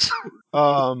much.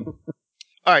 All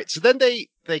right, so then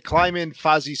they climb in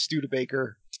Fozzie's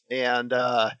Studebaker and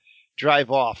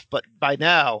drive off. But by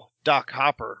now, Doc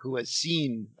Hopper, who has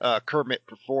seen Kermit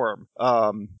perform,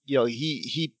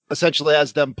 he essentially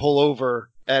has them pull over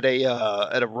at a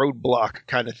roadblock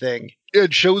kind of thing.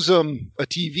 It shows them a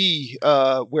TV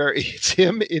where it's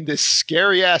him in this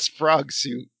scary ass frog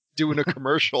suit doing a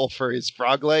commercial for his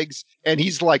frog legs, and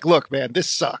he's like, "Look, man, this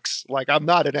sucks. Like, I'm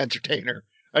not an entertainer.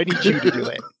 I need you to do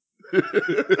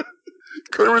it."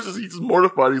 Kermit he's just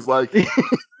mortified. He's like, yo,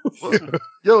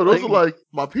 those are like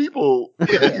my people.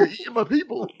 You're eating my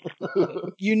people.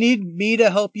 You need me to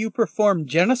help you perform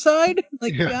genocide?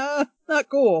 Like, Yeah. not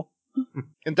cool.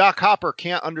 And Doc Hopper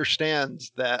can't understand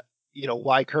that,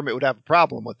 why Kermit would have a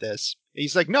problem with this.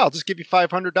 He's like, no, I'll just give you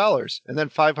 $500 and then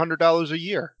 $500 a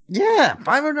year. Yeah,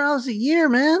 $500 a year,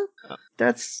 man.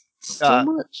 That's so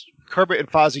much. Kermit and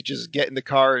Fozzie just get in the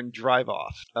car and drive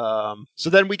off. So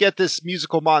then we get this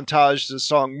musical montage, the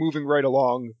song moving right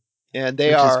along, and they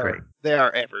Which is are great. they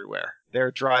are everywhere.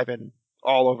 They're driving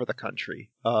all over the country.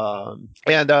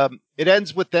 It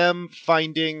ends with them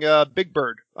finding Big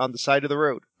Bird on the side of the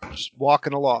road, just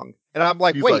walking along. And I'm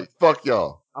like, He's wait. like, fuck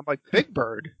y'all. I'm like, Big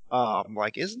Bird? I'm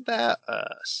like, isn't that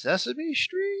Sesame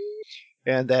Street?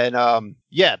 And then,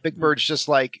 Big Bird's just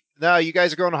like, no, you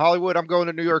guys are going to Hollywood. I'm going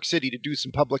to New York City to do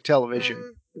some public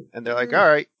television. And they're like, all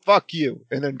right, fuck you.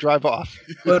 And then drive off.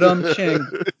 But ching.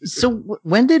 So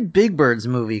when did Big Bird's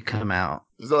movie come out?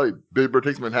 Is that like Big Bird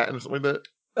Takes Manhattan or something like that?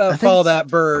 I think Follow it's- that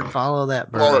bird. Follow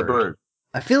that bird. Follow that bird.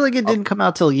 I feel like it didn't come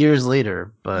out till years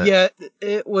later, but Yeah,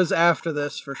 it was after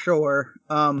this for sure.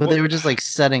 but they were just like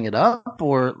setting it up,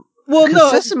 or well, 'cause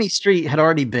no, Sesame Street had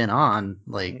already been on.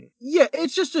 Like, yeah,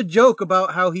 it's just a joke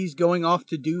about how he's going off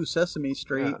to do Sesame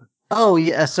Street. oh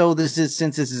yeah, so this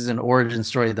is an origin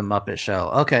story of the Muppet Show.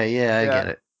 Okay, yeah, I get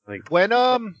it. Like, When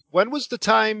was the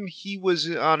time he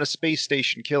was on a space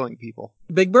station killing people?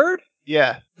 Big Bird?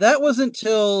 Yeah. That wasn't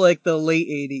till like the late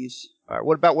 80s. All right.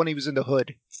 What about when he was in the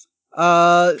hood?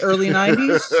 Early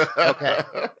 90s? Okay.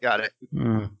 Got it.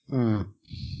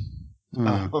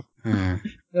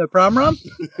 The prom rum?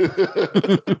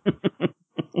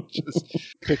 Just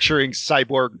picturing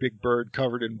cyborg Big Bird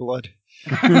covered in blood.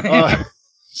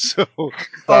 So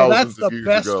Oh, that's Thousands the of years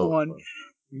best ago. one.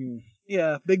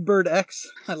 Yeah, Big Bird X.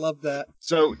 I love that.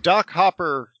 So Doc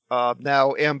Hopper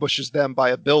now ambushes them by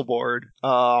a billboard.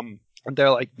 And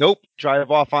they're like, nope, drive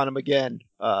off on him again.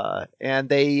 And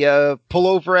they pull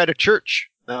over at a church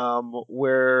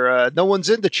where no one's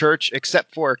in the church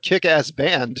except for a kick-ass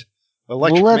band.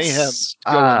 Electric Well, Mayhem's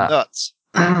going nuts.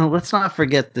 let's not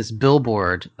forget this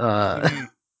billboard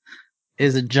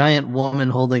is a giant woman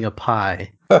holding a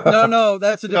pie. No,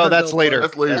 that's a different No, that's billboard. later.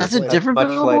 That's later. That's a different Much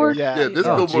billboard. later. Yeah. Yeah, this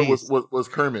Oh, billboard jeez. was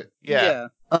Kermit. Yeah.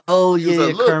 Oh He was yeah,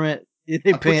 like, "Look, Kermit. They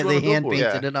put you on the hand billboard."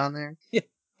 painted Yeah. it on there.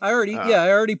 I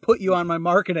already put you on my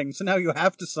marketing, so now you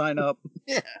have to sign up.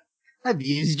 I've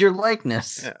used your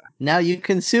likeness. Yeah. Now you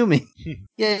can sue me.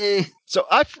 Yay! So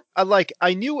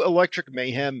I knew Electric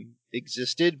Mayhem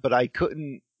existed, but I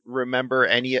couldn't remember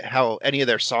how any of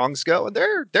their songs go, and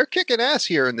they're kicking ass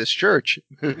here in this church.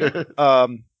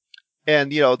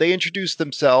 And they introduce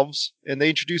themselves, and they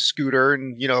introduce Scooter,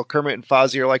 and Kermit and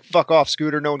Fozzie are like, "Fuck off,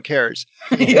 Scooter, no one cares."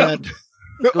 Yeah. And,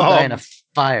 Go die in a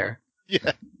fire.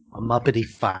 Yeah. A Muppety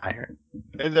fire.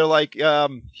 and they're like,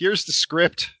 "Here's the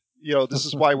script. This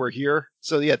is why we're here."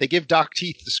 So yeah, they give Doc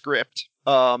Teeth the script,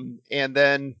 and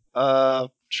then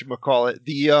whatchamacallit,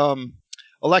 the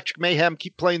Electric Mayhem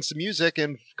keep playing some music,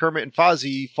 and Kermit and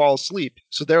Fozzie fall asleep.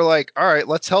 So they're like, "All right,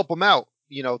 let's help them out.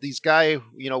 These guy,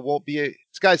 won't be.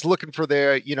 This guy's looking for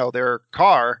their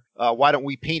car. Why don't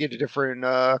we paint it a different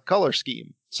color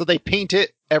scheme?" So they paint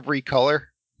it every color.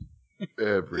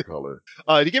 Every color.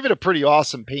 To give it a pretty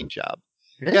awesome paint job.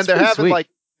 It's And they're pretty having sweet. like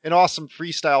an awesome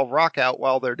freestyle rock out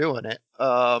while they're doing it.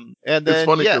 And then It's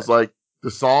funny because like the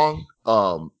song,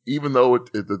 even though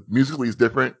the musically is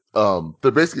different,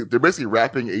 they're basically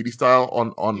rapping 80s style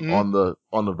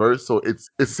on the verse, so it's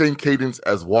same cadence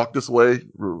as Walk This Way,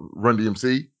 Run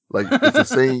DMC. Like it's the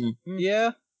same.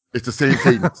 Yeah. It's the same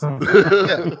cadence.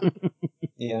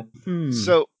 Yeah.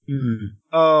 So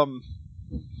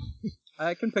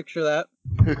I can picture that.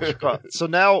 so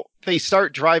now they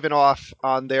start driving off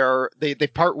on they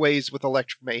part ways with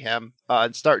Electric Mayhem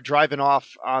and start driving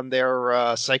off on their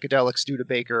psychedelic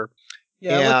Studebaker.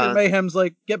 Yeah, Yeah. Liquor Mayhem's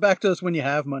like, get back to us when you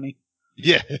have money.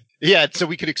 Yeah, so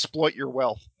we could exploit your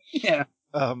wealth. Yeah.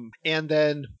 And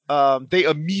then they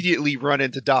immediately run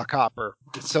into Doc Hopper.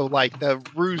 So like the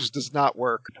ruse does not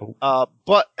work.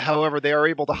 But however, they are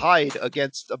able to hide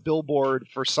against a billboard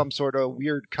for some sort of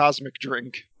weird cosmic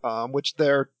drink, which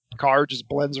their car just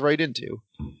blends right into.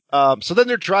 So then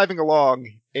they're driving along,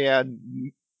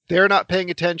 and they're not paying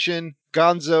attention.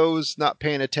 Gonzo's not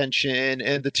paying attention,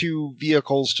 and the two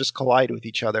vehicles just collide with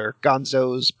each other.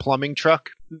 Gonzo's plumbing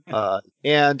truck,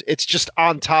 and it's just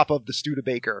on top of the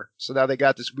Studebaker. So now they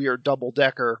got this weird double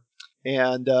decker,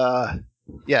 and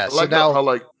yeah. I So like now, how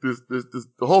like this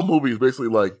the whole movie is basically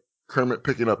like Kermit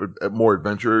picking up at more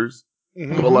adventurers,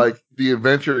 Mhm. but like the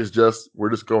adventure is just we're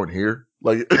just going here.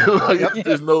 Like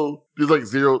there's like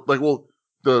zero. Like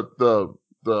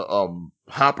the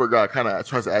Hopper guy kind of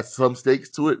tries to add some stakes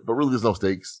to it, but really there's no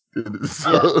stakes.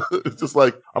 So it's just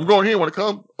like, I'm going here. Want to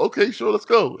come? Okay, sure, let's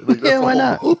go. Like, Yeah, why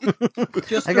not?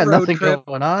 Just I a got road nothing trip.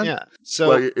 going on. yeah. So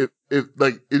like it'd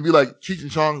be like Cheech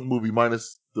and Chong movie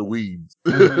minus the weeds.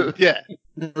 Mhm. yeah.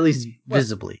 At least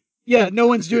visibly. Yeah, no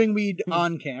one's doing weed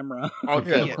on camera. On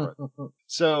Yeah. camera.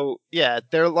 So yeah,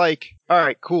 they're like, all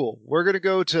right, cool. We're gonna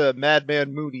go to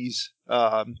Madman Mooney's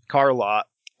car lot,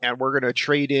 and we're gonna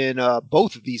trade in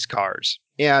both of these cars.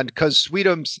 And because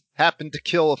Sweetums happened to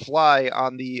kill a fly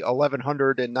on the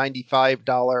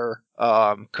 $1,195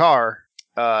 car,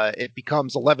 it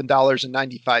becomes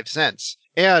 $11.95.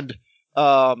 And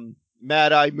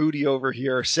Mad Eye Moody over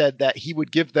here said that he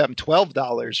would give them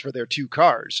 $12 for their two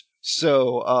cars.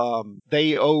 So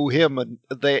they owe him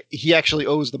he actually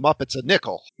owes the Muppets a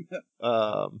nickel.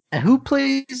 And who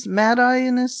plays Mad Eye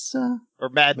in this? Or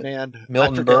Madman. I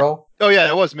Milton forget. Berle. Oh yeah,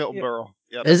 it was Milton Yeah. Berle.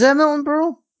 Yep. Is that Milton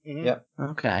Berle? Mhm. Yep.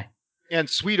 Okay. And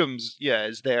Sweetums,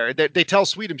 is there. They tell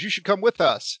Sweetums, you should come with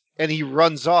us. And he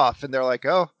runs off, and they're like,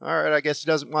 oh, all right, I guess he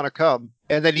doesn't want to come.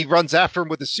 And then he runs after him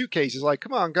with a suitcase. He's like,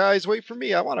 come on, guys, wait for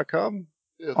me. I want to come.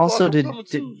 Yeah, Also, fuck, I'm did- coming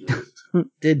did- too.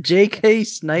 Did J.K.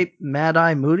 snipe Mad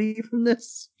Eye Moody from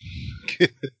this? Yeah,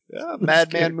 Madman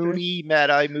character. Mooney, Mad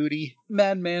Eye Moody.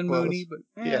 Madman Close. Mooney,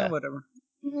 but Yeah. whatever.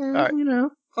 right. You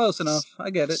know. Close enough. I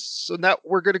get it. So now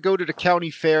we're going to go to the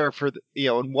county fair for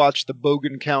and watch the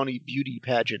Bogan County beauty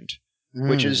pageant,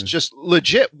 which is Mm. just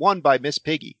legit won by Miss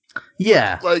Piggy.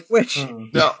 Yeah. Like Which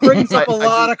now, brings up a I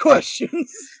lot do- of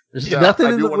questions. There's Yeah, nothing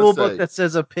I in do the wanna rule say- book that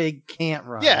says a pig can't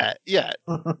run. Yeah.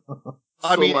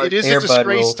 I So, mean, like, it is Air a Bud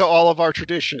disgrace rules. to all of our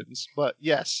traditions, but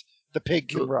yes, the pig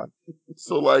can So- run.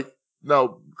 So like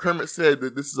now Kermit said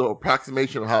that this is an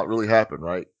approximation of how it really happened,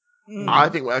 right? Mm. I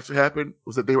think what actually happened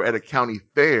was that they were at a county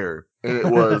fair and it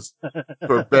was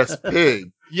for best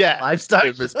pig, Yeah. Livestock.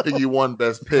 and Miss Piggy won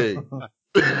best pig.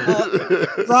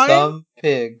 Ryan, Some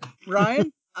pig.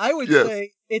 Ryan, I would Yes.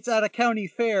 say it's at a county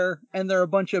fair, and they're a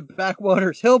bunch of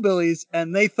backwaters hillbillies,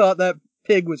 and they thought that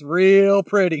pig was real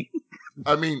pretty.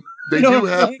 I mean, they You know do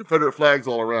what I'm have saying? Confederate flags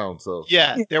all around, so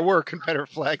Yeah, there were Confederate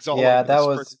flags all Yeah, over that this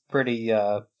was pretty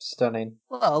stunning.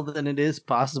 Well, then it is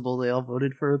possible they all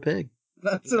voted for a pig.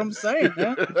 That's what I'm saying.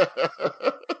 Yeah?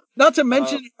 Not to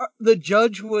mention, the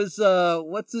judge was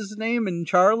what's his name in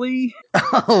Charlie?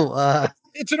 Oh,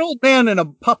 It's an old man and a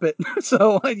puppet,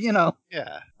 so you know.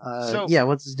 Yeah. uh, So- yeah,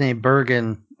 what's his name?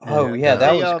 Bergen. Oh, And, yeah,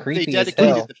 that was They creepy as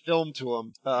dedicated hell. the film to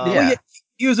him. Yeah. Well,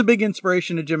 he was a big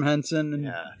inspiration to Jim Henson. And,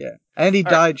 Yeah. And he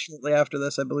All right. died shortly after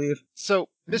this, I believe. So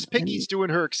Miss Piggy's doing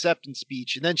her acceptance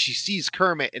speech, and then she sees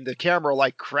Kermit, and the camera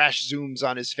like crash zooms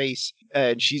on his face,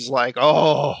 and she's like,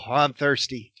 "Oh, I'm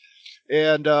thirsty,"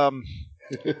 and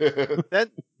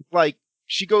then like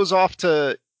she goes off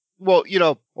to, well,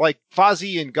 like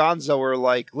Fozzie and Gonzo are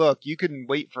like, "Look, you can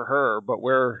wait for her, but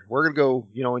we're gonna go,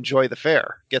 enjoy the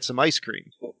fair, get some ice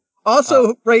cream."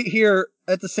 Also, right here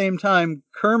at the same time,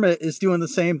 Kermit is doing the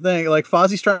same thing. Like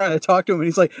Fozzie's trying to talk to him, and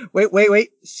he's like, "Wait,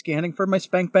 scanning for my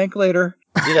spank bank later."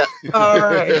 Yeah. All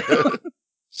right.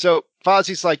 So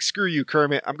Fozzie's like, "Screw you,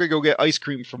 Kermit. I'm gonna go get ice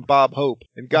cream from Bob Hope,"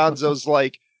 and Gonzo's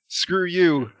like, "Screw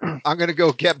you. I'm gonna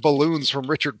go get balloons from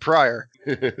Richard Pryor."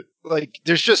 Like,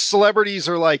 there's just celebrities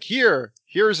are like,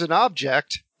 here's an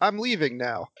object. I'm leaving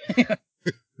now.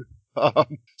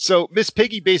 So Miss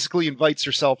Piggy basically invites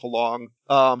herself along.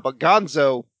 But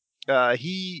Gonzo,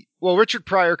 Richard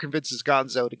Pryor convinces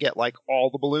Gonzo to get like all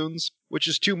the balloons, which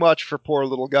is too much for poor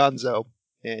little Gonzo.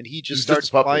 And he just He's starts just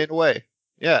a puppet. flying away.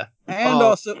 Yeah. And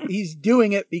also, he's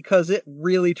doing it because it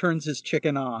really turns his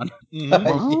chicken on.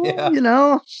 Well,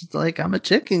 Yeah. it's like, I'm a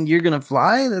chicken. You're gonna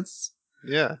fly. That's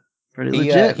Yeah. pretty He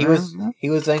legit. he man.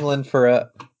 was angling for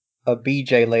a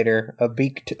BJ later, a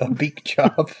beak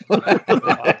job.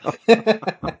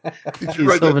 Did you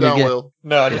write that hoping to down, get- Will?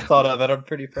 No, I just thought of it. I'm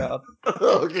pretty proud.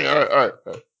 Okay, all right.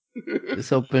 Just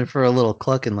hoping for a little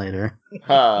clucking later.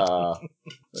 Ha.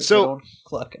 So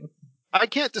clucking. I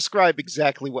can't describe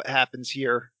exactly what happens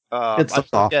here. It's I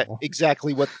forget awful.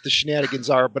 exactly what the shenanigans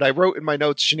are, but I wrote in my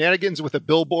notes shenanigans with a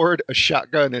billboard, a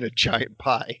shotgun, and a giant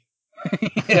pie.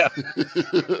 Yeah.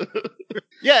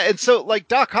 Yeah, and so like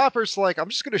Doc Hopper's like, I'm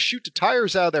just gonna shoot the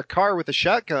tires out of their car with a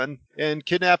shotgun and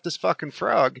kidnap this fucking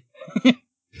frog.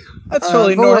 That's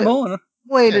totally but normal.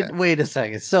 Wait a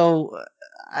second. So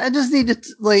I just need to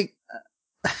like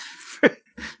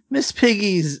Miss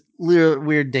Piggy's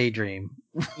weird daydream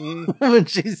when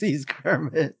she sees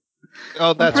Kermit.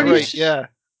 Oh, that's pretty right. sh- Yeah.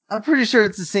 I'm pretty sure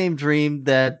it's the same dream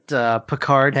that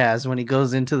Picard has when he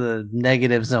goes into the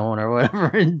negative zone or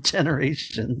whatever in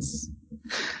Generations.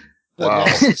 The Wow.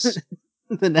 Nexus.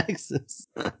 The Nexus.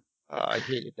 I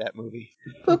hated that movie.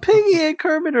 But Piggy and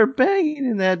Kermit are banging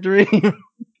in that dream. Do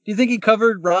you think he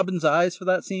covered Robin's eyes for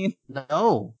that scene?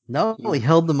 No, he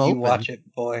held them You open. watch it,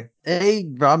 boy. Hey,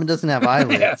 Robin doesn't have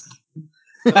eyelids.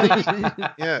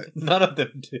 Yeah. None of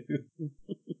them do.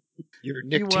 Your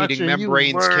You watch nictating and you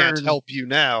membranes can't learn. help you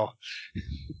now.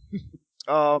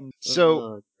 So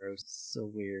Oh, gross. So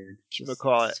weird.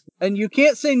 whatchamacallit. And you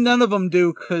can't say none of them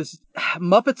do, because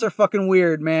Muppets are fucking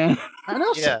weird, man. I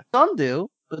know Yeah. some do,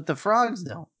 but the frogs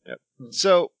don't.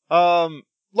 So,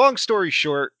 long story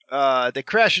short, they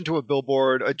crash into a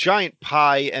billboard. A giant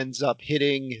pie ends up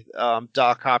hitting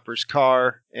Doc Hopper's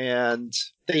car, and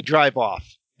they drive off.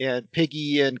 And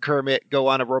Piggy and Kermit go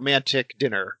on a romantic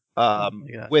dinner my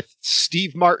God. with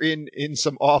Steve Martin in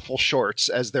some awful shorts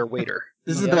as their waiter.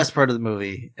 This is the best part of the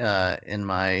movie, in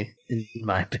my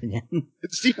opinion. And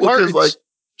Steve Well, 'cause, Martin's like-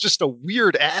 just a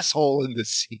weird asshole in this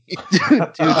scene.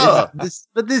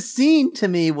 Dude, this scene to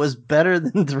me was better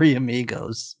than Three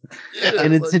Amigos Yeah,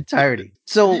 in its like, entirety.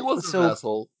 So, he wasn't an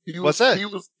asshole. What's that?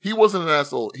 He wasn't an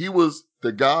asshole. He was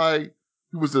the guy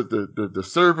who was the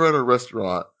server at a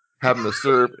restaurant having to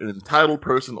serve an entitled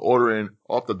person ordering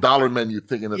off the dollar menu,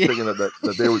 thinking that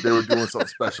they were doing something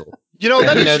special. You know,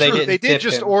 that You is know, they true. didn't They did tip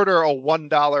just him. order a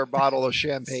 $1 bottle of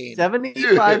champagne.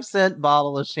 75-cent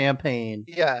bottle of champagne.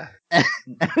 Yeah.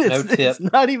 It's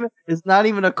not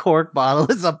even a cork bottle.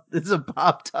 It's a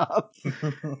pop top.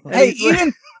 Hey, he's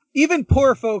like- even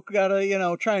poor folk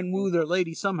gotta, try and woo their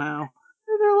lady somehow.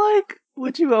 And they're like,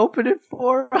 "Would you open it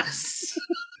for us?"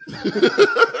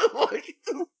 Like,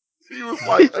 he was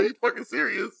like, "Are you fucking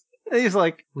serious?" And he's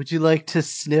like, "Would you like to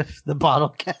sniff the bottle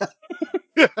cap?"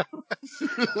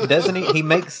 Doesn't he? He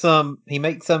makes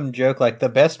some joke like the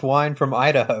best wine from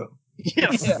Idaho.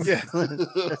 Yes. Yeah.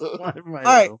 All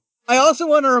right. I also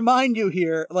want to remind you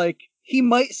here, like, he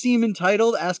might seem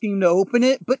entitled asking him to open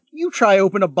it, but you try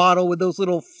open a bottle with those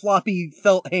little floppy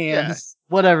felt hands.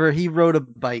 Whatever. He rode a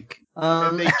bike.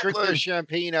 And they drink their like-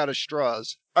 champagne out of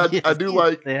straws. I do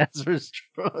like they asked for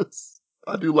straws.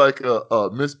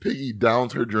 Miss Piggy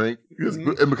downs her drink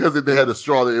and because they had a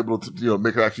straw, they're able to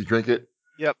make her actually drink it.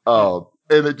 Yep.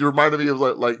 And it reminded me of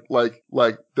like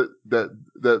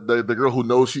the girl who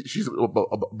knows she's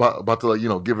about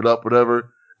to give it up,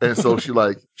 whatever. And so she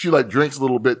drinks a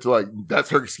little bit to that's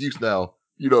her excuse now.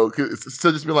 'Cause instead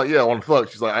of just being like, yeah, I want to fuck.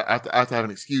 She's like, I have to have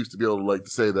an excuse to be able to to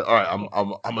say that. All right, I'm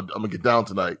gonna get down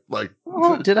tonight. Like,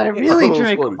 Oh, did I I really thought it was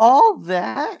drink funny. all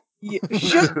that?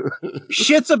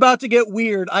 Shit's about to get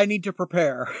weird. I need to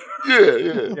prepare. Yeah.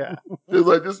 Yeah. It's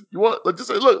like just you want like just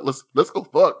say, look, let's go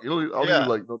fuck. You know, I don't Yeah. need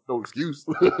like no excuse.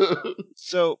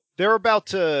 So they're about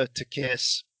to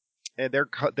kiss, and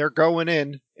they're going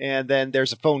in, and then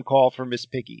there's a phone call from Miss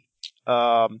Piggy.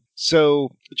 So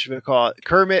what should we call it?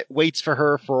 Kermit waits for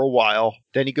her for a while.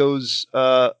 Then he goes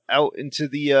out into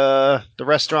the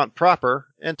restaurant proper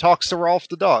and talks to Rolf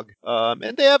the dog.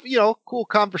 And they have cool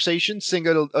conversation. Sing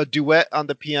a duet on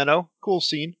the piano. Cool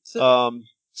scene. Sing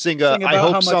Sing I about how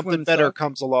hope much something women better suck.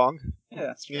 comes along.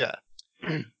 Yeah. Yeah.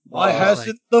 Why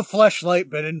hasn't the fleshlight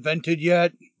been invented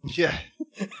yet? Yeah.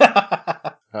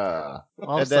 Well,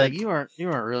 And it's then- like you weren't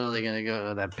really gonna go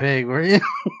to that pig, were you?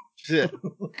 Yeah.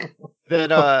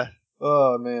 Then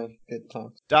Oh man, good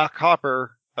times. Doc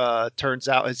Hopper turns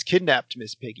out has kidnapped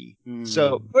Miss Piggy.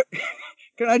 So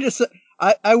Can I just say,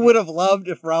 I would have loved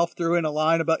if Ralph threw in a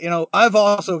line about, I've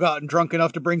also gotten drunk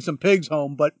enough to bring some pigs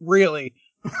home, but really.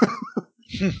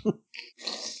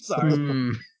 Sorry.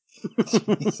 Hmm.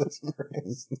 Jesus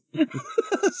Christ.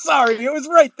 Sorry, it was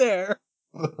right there.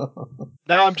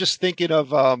 now I'm just thinking of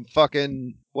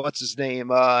fucking what's his name,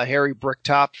 Harry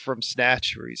Bricktop from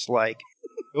Snatch, where he's like,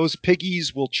 those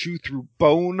piggies will chew through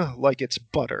bone like it's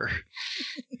butter.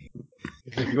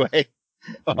 Anyway,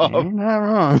 You're not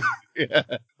wrong.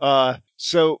 yeah.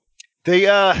 So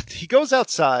he goes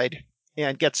outside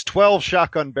and gets 12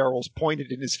 shotgun barrels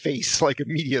pointed in his face like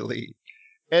immediately,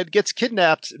 and gets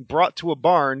kidnapped and brought to a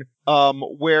barn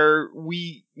where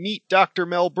we meet Dr.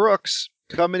 Mel Brooks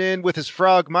coming in with his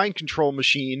frog mind control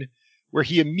machine, where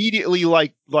he immediately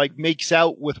like makes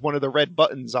out with one of the red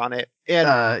buttons on it.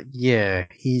 And Yeah,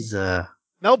 he's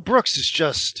Mel Brooks is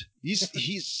just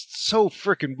he's so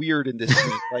freaking weird in this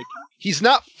scene. Like, he's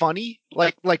not funny.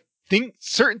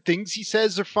 Certain things he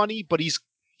says are funny, but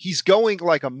he's going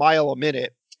like a mile a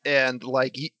minute, and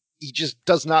like he just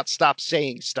does not stop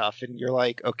saying stuff, and you're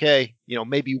like, okay,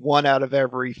 maybe 1 out of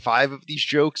every 5 of these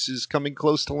jokes is coming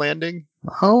close to landing.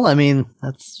 well, I mean,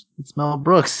 it's Mel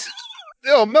Brooks.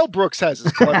 Mel Brooks has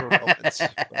his clever moments.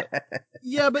 But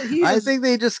Yeah, but he I is. think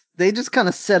they just kind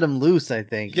of set him loose. I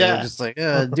think they Yeah. were just like,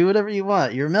 do whatever you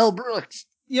want. You're Mel Brooks.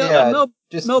 Yeah,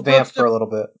 just Mel vamp Brooks for a little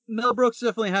bit. Mel Brooks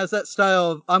definitely has that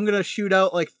style of, I'm going to shoot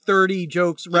out like 30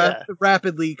 jokes Yeah.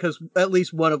 rapidly because at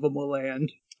least one of them will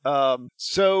land.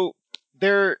 So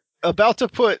they're about to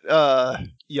put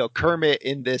Kermit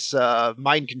in this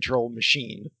mind control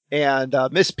machine, and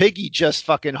Miss Piggy just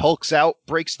fucking hulks out,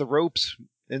 breaks the ropes,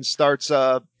 and starts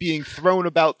being thrown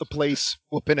about the place,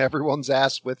 whooping everyone's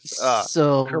ass with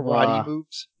So karate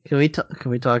moves. can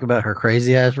we talk about her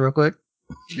crazy ass real quick?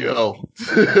 Yo.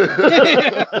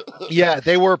 Yeah,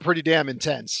 they were pretty damn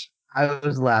intense. I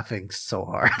was laughing so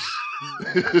hard.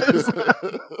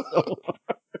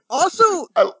 Also,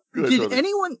 Go ahead, did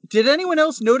Tony. anyone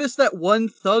else notice that one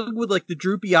thug with like the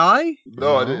droopy eye?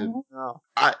 No, I didn't. No.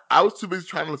 I was too busy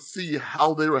trying to see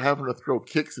how they were having to throw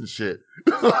kicks and shit.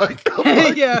 like,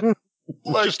 Yeah.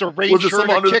 like, Just arrange was it her in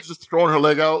someone a under kick. just throwing her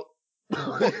leg out?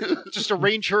 Just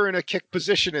arrange her in a kick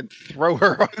position and throw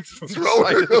her on the Throw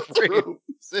side her of the frame. through.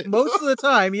 Most of the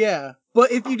time, yeah.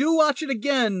 But if you do watch it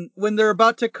again, when they're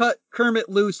about to cut Kermit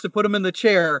loose to put him in the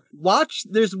chair,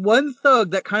 there's one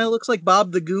thug that kind of looks like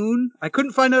Bob the Goon. I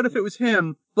couldn't find out if it was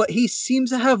him, but he seems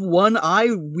to have one eye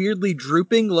weirdly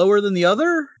drooping lower than the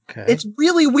other. Okay. It's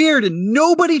really weird and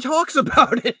nobody talks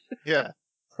about it. Yeah.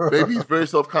 Maybe he's very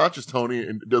self-conscious, Tony,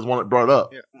 and doesn't want it brought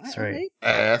up. Yeah. That's right.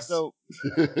 Ass. So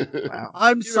Wow.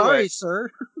 I'm Either sorry, way. sir.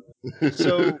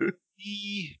 So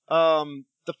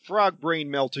the frog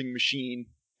brain melting machine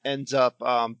ends up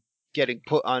getting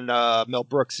put on Mel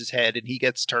Brooks's head, and he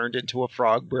gets turned into a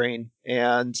frog brain,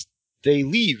 and they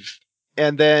leave.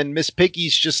 And then Miss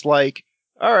Piggy's just like,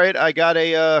 all right, I got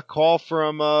a call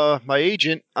from my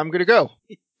agent. I'm gonna go.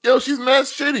 Yo, she's mad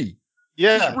shitty.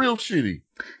 Yeah. She's real shitty.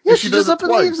 Yeah, And she does just it up and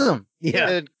twice. leaves him. Yeah.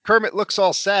 And Kermit looks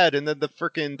all sad, and then the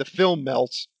film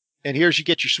melts, and here's you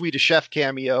get your Swedish Chef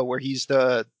cameo where he's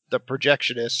the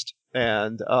projectionist,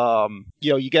 and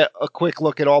you get a quick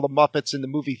look at all the Muppets in the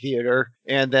movie theater,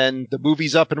 and then the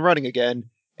movie's up and running again,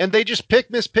 and they just pick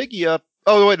Miss Piggy up.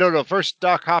 Oh wait, no. First,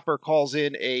 Doc Hopper calls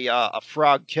in a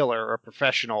frog killer, a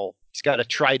professional. He's got a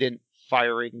Trident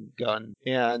firing gun,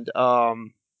 and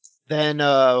then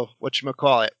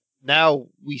whatchamacallit? Now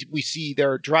we see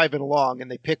they're driving along and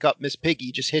they pick up Miss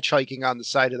Piggy just hitchhiking on the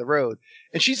side of the road,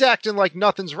 and she's acting like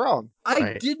nothing's wrong. I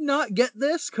Right. did not get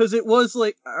this because it was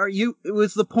like, it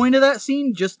was the point of that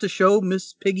scene just to show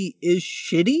Miss Piggy is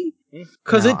shitty?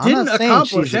 Because No, it I'm didn't not saying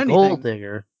accomplish she's a gold anything.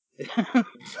 digger.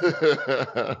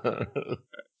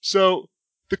 So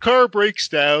the car breaks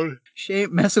down. She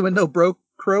ain't messing with no broke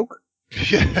croak.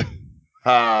 Yeah.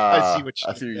 I see what you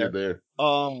I see did what you're there.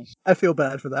 I feel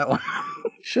bad for that one.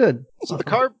 Should. So the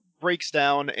car breaks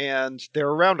down and they're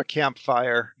around a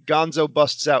campfire. Gonzo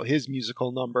busts out his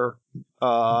musical number.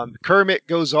 Kermit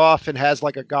goes off and has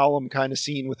like a Gollum kind of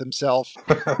scene with himself.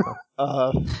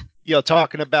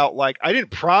 Talking about like, I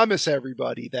didn't promise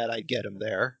everybody that I'd get him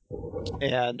there.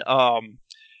 And,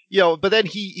 but then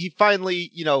he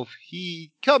finally,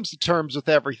 he comes to terms with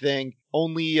everything,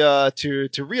 only to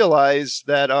realize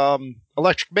that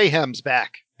Electric Mayhem's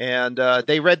back. And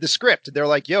they read the script and they're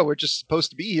like, yo, we're just supposed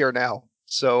to be here now.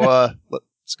 So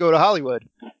let's go to Hollywood.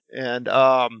 And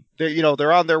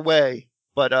they're on their way.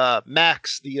 But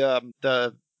Max,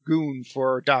 the goon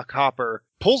for Doc Hopper,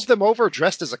 pulls them over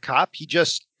dressed as a cop. He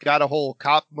just got a whole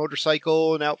cop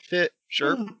motorcycle and outfit.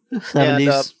 Sure.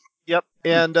 70s. Yep.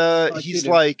 And Like he's you do.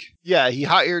 like, yeah, he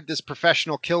hired this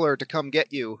professional killer to come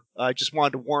get you. I just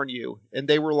wanted to warn you. And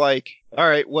they were like, all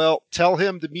right, well, tell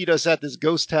him to meet us at this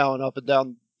ghost town up and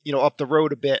down, up the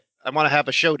road a bit. I want to have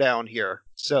a showdown here.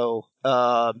 So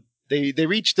they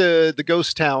reach the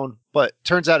ghost town, but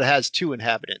turns out it has 2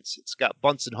 inhabitants. It's got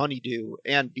Bunsen Honeydew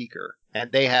and Beaker,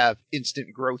 and they have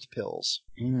instant growth pills.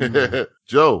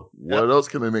 Joe, what else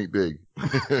can they make big?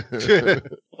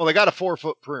 Well, they got a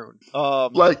 4-foot prune.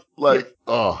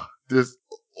 This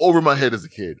over my head as a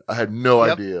kid. I had no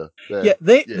Yep. idea. That, Yeah,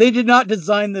 they did not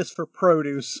design this for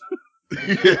produce.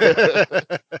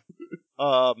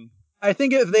 I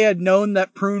think if they had known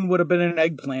that prune would have been an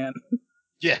eggplant.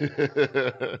 Yeah.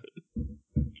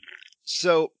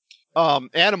 So,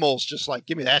 animals just like,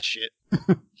 give me that shit.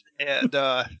 And,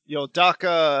 Doc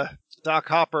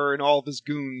Hopper and all of his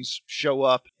goons show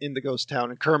up in the ghost town,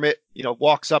 and Kermit,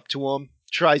 walks up to him,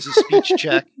 tries his speech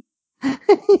check.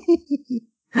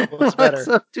 What's better? Walks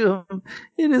up to him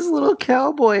in his little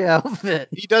cowboy outfit.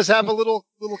 He does have a little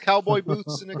cowboy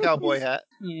boots and a cowboy hat.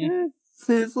 Yeah. It's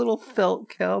his little felt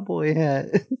cowboy hat.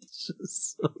 It's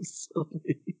just so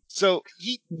silly. So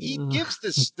he gives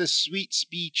this sweet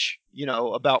speech,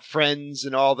 about friends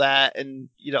and all that, and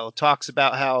talks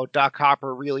about how Doc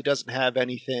Hopper really doesn't have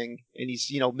anything, and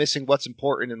he's missing what's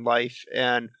important in life.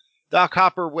 And Doc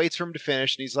Hopper waits for him to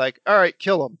finish, and he's like, "All right,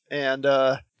 kill him." And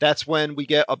that's when we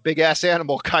get a big ass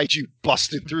animal kaiju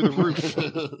busting through the roof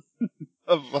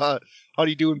of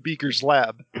Honeydew and Beaker's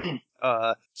lab.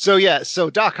 So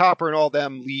Doc Hopper and all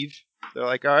them leave. They're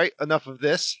like, all right, enough of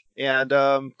this. And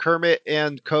Kermit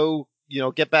and co,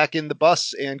 get back in the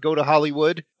bus and go to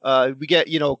Hollywood. We get,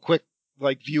 quick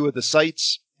view of the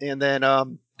sights. And then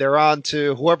they're on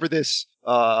to whoever this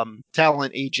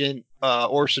talent agent,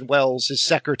 Orson Welles, his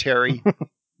secretary,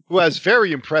 who has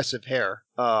very impressive hair.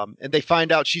 And they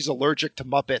find out she's allergic to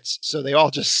Muppets. So they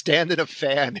all just stand in a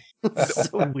fan. It's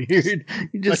so weird.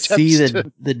 You just Attempts see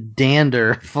to- the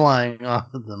dander flying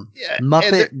off of them. Yeah, and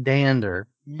Muppet dander.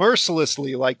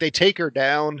 mercilessly, they take her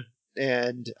down,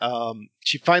 and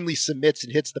she finally submits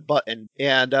and hits the button.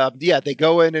 And they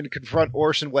go in and confront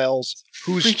Orson Welles,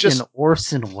 who's Freaking just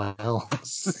Orson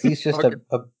Welles. He's just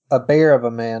a bear of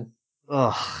a man.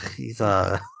 Oh, he's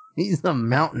a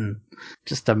mountain.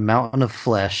 Just a mountain of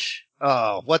flesh.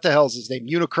 what the hell's his name?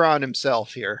 Unicron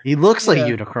himself here. He looks like Yeah.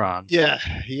 Unicron. Yeah.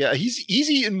 He's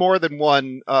eaten more than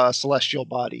one celestial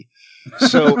body.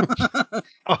 So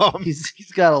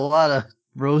He's got a lot of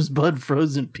rosebud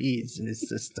frozen peas in his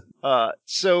system.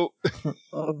 so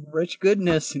Of rich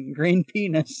goodness and green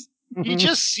penis. he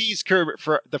just sees Kermit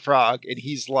the Frog, and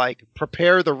he's like,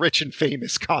 "Prepare the rich and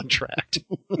famous contract."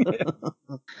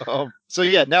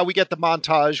 Now we get the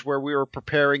montage where we were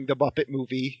preparing the Muppet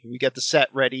movie. We get the set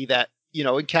ready that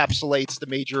encapsulates the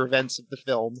major events of the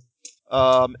film,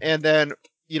 and then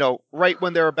right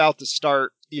when they're about to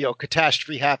start,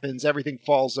 catastrophe happens. Everything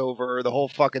falls over. The whole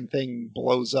fucking thing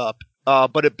blows up.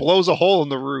 But it blows a hole in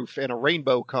the roof, and a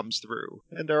rainbow comes through,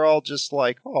 and they're all just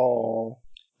like, "Oh."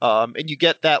 And you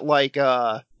get that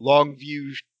long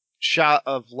view shot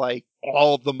of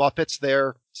all of the Muppets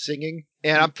there singing.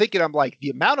 And I'm thinking, the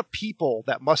amount of people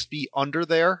that must be under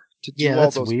there to do Yeah, all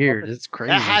that's those weird. Muppets, It's crazy.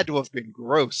 that had to have been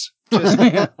gross. Just,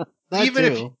 That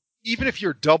even too. even if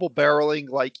you're double barreling,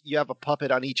 you have a puppet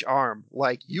on each arm,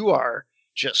 you are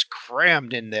just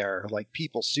crammed in there like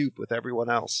people soup with everyone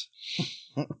else.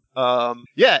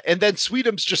 And then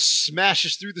Sweetums just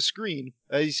smashes through the screen.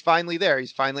 He's finally there.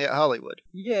 He's finally at Hollywood.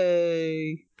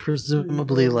 Yay.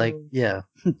 Presumably,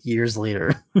 years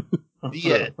later.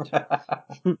 The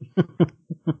end.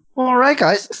 All right,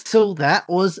 guys. So that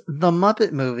was the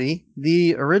Muppet movie,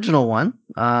 the original one.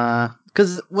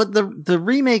 Because what the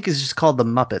remake is just called the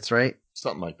Muppets, right?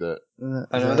 Something like that.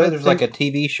 I know there's a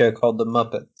TV show called The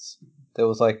Muppets that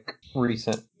was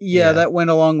recent. Yeah, Yeah. that went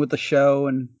along with the show,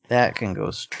 and That can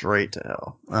go straight to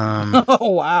hell.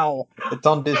 Oh wow! It's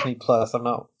on Disney Plus. I've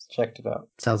not checked it out.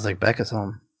 Sounds like Becca's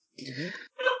home.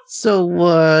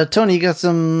 So, Tony, you got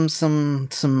some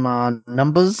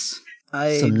numbers?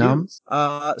 I Some do.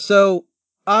 nums? So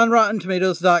on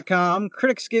RottenTomatoes.com,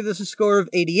 critics gave this a score of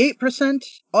 88%.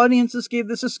 Audiences gave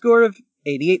this a score of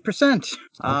 88%.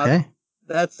 Okay.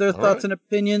 That's their All thoughts right. and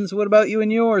opinions. What about you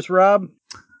and yours, Rob?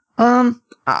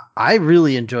 I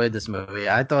really enjoyed this movie.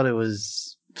 I thought it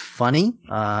was funny.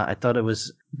 I thought it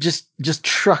was just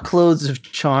truckloads of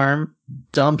charm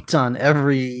dumped on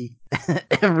every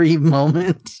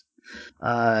moment.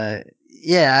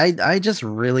 Yeah, I just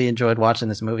really enjoyed watching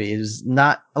this movie. It was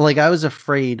not like I was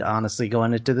afraid, honestly,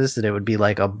 going into this that it would be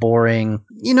like a boring.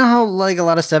 You know how like a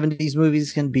lot of 70s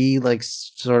movies can be like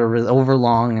sort of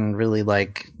overlong and really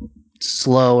like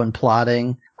slow and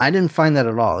plotting. I didn't find that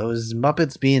at all. It was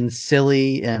Muppets being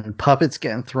silly and puppets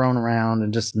getting thrown around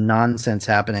and just nonsense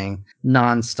happening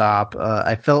nonstop.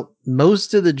 I felt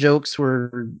most of the jokes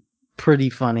were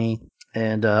pretty funny.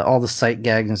 And all the sight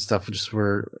gags and stuff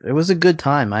it was a good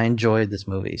time. I enjoyed this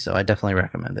movie, so I definitely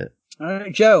recommend it. All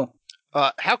right, Joe.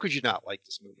 How could you not like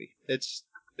this movie?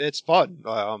 It's fun.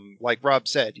 Like Rob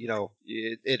said,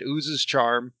 it oozes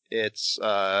charm. It's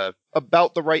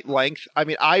about the right length. I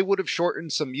mean, I would have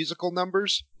shortened some musical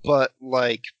numbers, but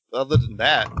like other than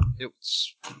that, it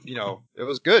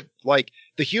was good. Like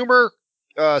the humor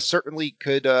certainly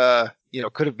could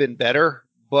have been better,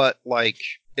 but like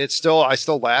I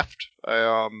still laughed.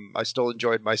 I still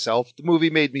enjoyed myself. The movie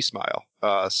made me smile.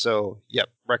 So yep,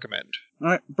 recommend. All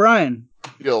right, Brian.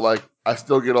 Like I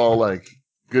still get all like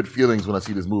good feelings when I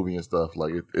see this movie and stuff.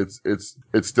 Like it's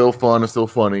still fun. It's still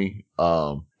funny.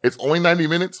 It's only 90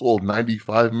 minutes. Well,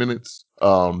 95 minutes.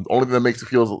 Only thing that makes it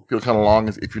feel kind of long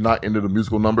is if you're not into the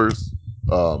musical numbers,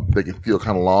 they can feel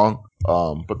kind of long.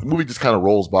 But the movie just kind of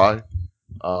rolls by.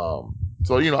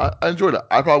 So, I enjoyed it.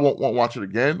 I probably won't watch it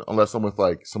again unless I'm with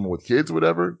like someone with kids or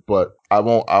whatever, but I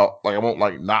won't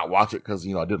not watch it because,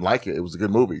 I didn't like it. It was a good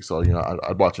movie. So,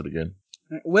 I'd watch it again.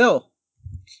 All right, Will.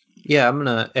 Yeah, I'm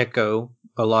gonna echo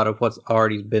a lot of what's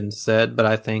already been said, but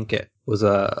I think it was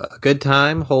a good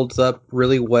time. Holds up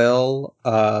really well.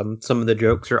 Some of the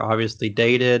jokes are obviously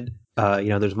dated.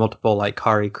 There's multiple like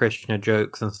Hare Krishna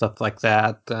jokes and stuff like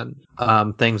that,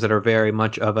 and things that are very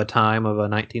much of a time of a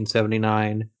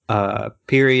 1979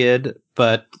 period.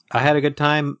 But I had a good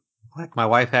time. Like my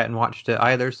wife hadn't watched it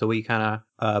either, so we kind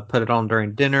of put it on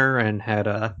during dinner and had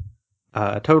a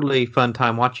totally fun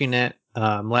time watching it.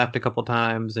 Laughed a couple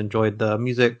times, enjoyed the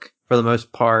music for the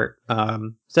most part.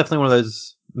 It's definitely one of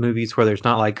those movies where there's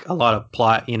not like a lot of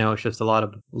plot, it's just a lot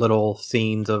of little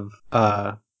scenes of,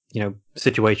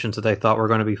 situations that they thought were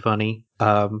going to be funny.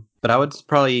 But I would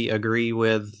probably agree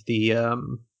with the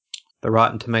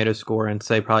Rotten Tomato score and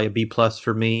say probably a B+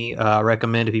 for me.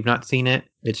 Recommend if you've not seen it.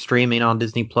 It's streaming on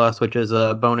Disney Plus, which is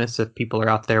a bonus if people are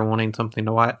out there wanting something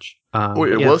to watch.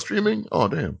 Wait, it was streaming? Oh,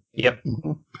 damn. Yep.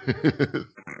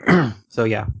 So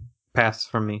yeah, pass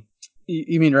from me.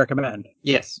 You mean recommend?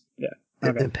 Yes. Yeah.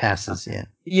 Okay. It passes, yeah.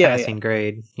 Yeah. Passing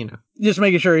grade, Just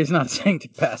making sure he's not saying to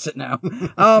pass it now.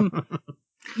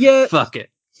 Yeah. Fuck it.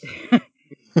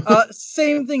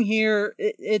 Same thing here.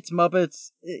 It's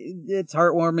Muppets. It's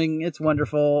heartwarming. It's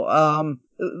wonderful.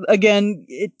 Again,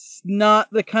 it's not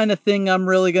the kind of thing I'm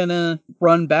really gonna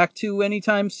run back to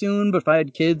anytime soon, but if I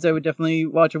had kids, I would definitely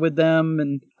watch it with them,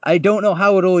 and I don't know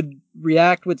how it would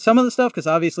react with some of the stuff, because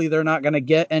obviously they're not gonna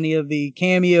get any of the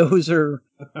cameos or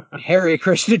Hare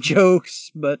Krishna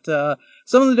jokes, but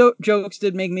some of the jokes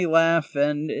did make me laugh,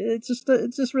 and it's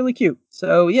just really cute.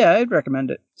 So yeah, I'd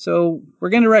recommend it. So we're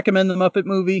gonna recommend the Muppet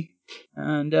movie,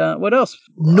 and what else?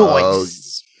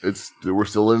 Noise. We're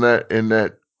still in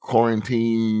that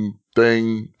quarantine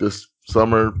thing this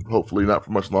summer. Hopefully not for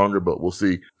much longer, but we'll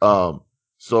see.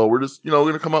 So we're just we're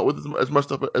gonna come out with as much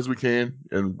stuff as we can,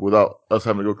 and without us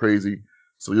having to go crazy.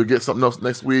 So you'll get something else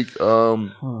next week.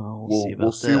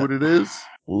 We'll see what it is.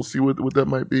 We'll see what that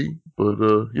might be. But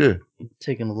yeah. I'm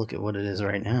taking a look at what it is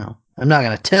right now. I'm not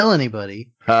gonna tell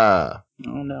anybody. Ha.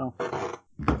 Oh no.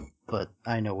 But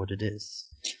I know what it is.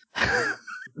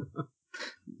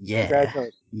 Yeah.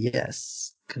 Congratulations.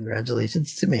 Yes.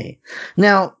 Congratulations to me.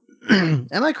 Now, am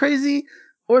I crazy?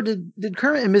 Or did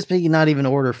Kermit and Miss Piggy not even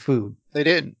order food? They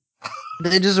didn't.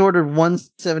 They just ordered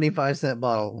 1.75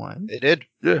 bottle of wine. They did.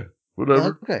 Yeah.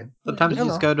 Whatever. Okay. Sometimes you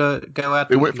just go out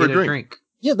They and went for get a a drink. drink.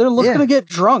 Yeah, they're looking to get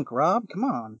drunk, Rob. Come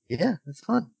on. Yeah, that's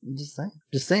fun. I'm just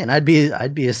saying. I'd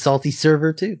be a salty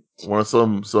server too. Want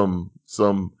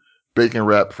some bacon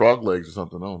wrapped frog legs or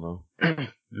something? I don't know.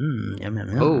 Yum, yum,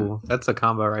 yum. Oh, that's a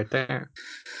combo right there.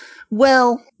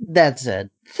 Well, that said,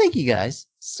 thank you guys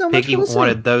So much Piggy for listening.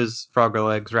 wanted those Frogger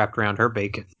legs wrapped around her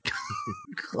bacon.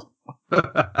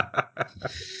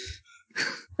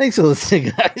 Thanks for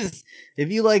listening, guys. If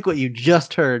you like what you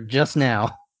just heard just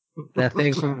now, that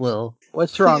thing from Will,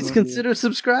 What's wrong please with you? consider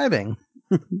subscribing.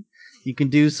 You can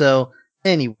do so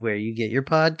anywhere you get your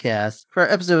podcasts. For our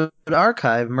episode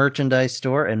archive, merchandise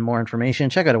store, and more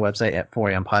information, check out our website at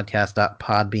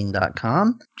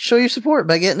 4ampodcast.podbean.com. Show your support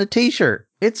by getting a t-shirt.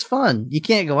 It's fun. You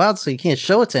can't go out, so you can't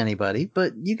show it to anybody,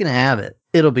 but you can have it.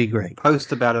 It'll be great.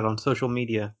 Post about it on social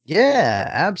media. Yeah,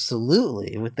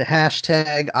 absolutely. With the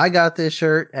hashtag, I got this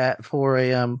shirt at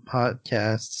 4am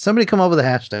podcast. Somebody come up with a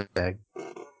hashtag.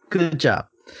 Good job.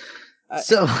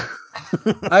 So,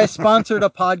 I sponsored a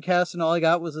podcast and all I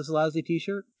got was this lousy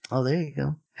t-shirt. oh, there you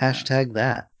go. Hashtag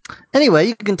that. Anyway,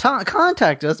 you can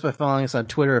contact us by following us on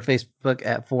Twitter or Facebook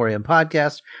at 4am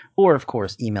podcast, or of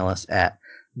course, email us at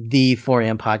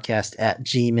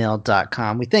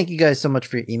the4ampodcast@gmail.com. We thank you guys so much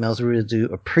for your emails. We really do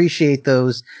appreciate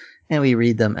those, and we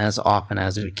read them as often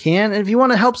as we can. And if you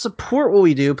want to help support what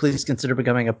we do, please consider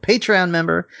becoming a Patreon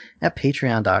member at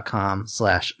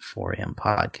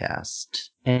patreon.com/4ampodcast.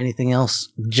 Anything else,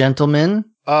 gentlemen?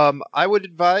 I would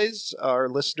advise our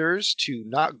listeners to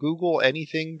not Google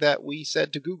anything that we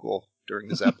said to Google during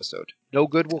this episode. No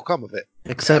good will come of it.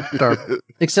 Except our podcast.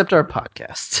 Except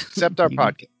our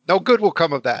podcast. No good will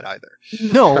come of that either.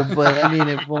 No, but I mean,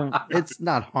 it won't. It's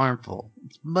not harmful.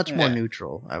 It's much more Yeah.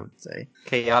 neutral, I would say.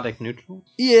 Chaotic neutral?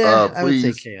 Yeah, I would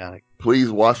say Please. chaotic. Please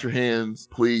wash your hands.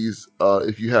 Please,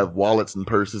 if you have wallets and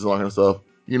purses and all that kind of stuff,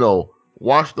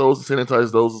 wash those and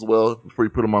sanitize those as well before you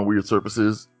put them on weird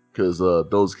surfaces, because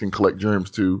those can collect germs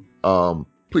too.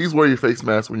 Please wear your face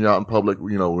mask when you're out in public,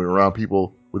 when you're around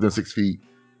people within 6 feet.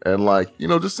 And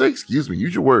just say, excuse me,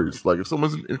 use your words. Like if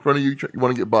someone's in front of you, you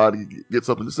want to get body, get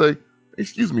something to say,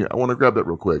 excuse me, I want to grab that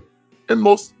real quick. And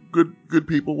most good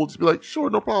people will just be like, sure,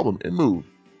 no problem, and move.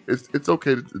 It's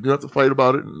okay. You don't have to fight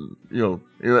about it, and any of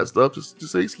that stuff. Just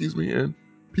say excuse me, and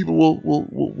people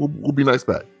will be nice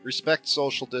back. Respect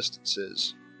social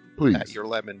distances Please. at your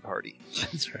lemon party.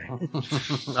 That's right.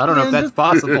 I don't know if that's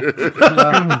possible.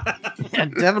 Yeah,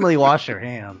 definitely wash your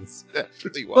hands.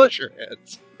 Definitely wash your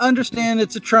hands. Understand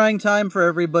it's a trying time for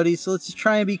everybody, so let's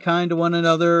try and be kind to one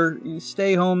another.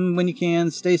 Stay home when you can,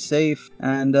 stay safe,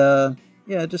 and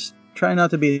just try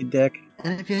not to be a dick.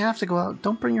 And if you have to go out,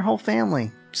 don't bring your whole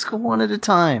family. Just go one at a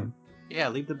time. Yeah,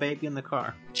 leave the baby in the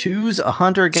car. Choose a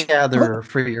hunter-gatherer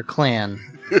for your clan.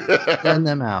 Send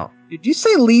them out. Did you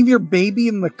say leave your baby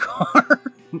in the car?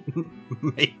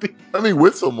 Maybe. I mean,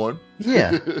 with someone.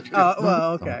 Yeah.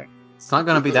 Well, okay. It's not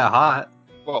going to be that hot.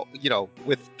 Well,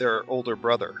 with their older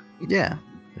brother. Yeah.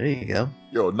 There you go.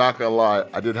 Yo, not gonna lie,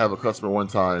 I did have a customer one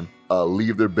time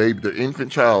leave their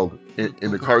infant child in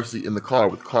the car seat in the car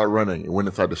with the car running and went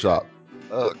inside the shop.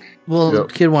 Ugh. Well, Yep.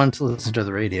 the kid wanted to listen to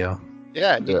the radio.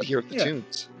 Yeah, I need Yeah. to hear the Yeah.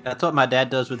 tunes. That's what my dad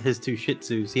does with his 2 Shih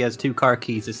Tzus. He has 2 car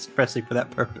keys expressly for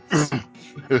that purpose.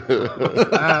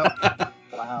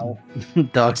 Wow.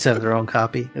 Dogs have their own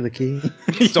copy of the key.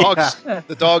 Dogs,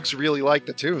 the dogs really like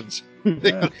the tunes.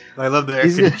 Yeah. I love the air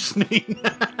He's gonna- conditioning.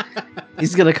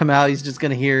 He's gonna come out. He's just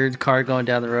gonna hear the car going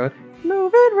down the road.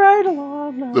 Moving right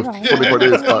along. The funny part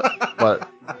is,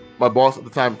 my boss at the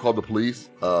time called the police,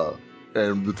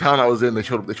 and the town I was in, they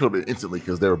showed up instantly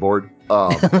because they were bored.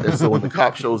 And so when the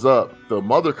cop shows up, the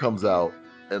mother comes out,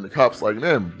 and the cop's like,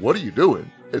 "Man, what are you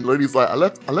doing?" And the lady's like, "I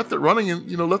left it running, and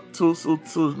left so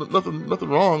nothing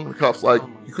wrong." The cop's like, Oh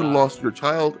my "You could have God. lost your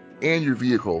child and your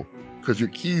vehicle because your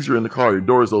keys are in the car, your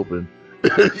door's open."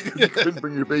 You couldn't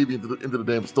bring your baby into the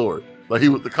damn store. Like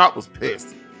the cop was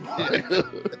pissed.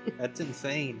 That's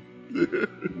insane.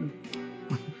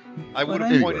 I would But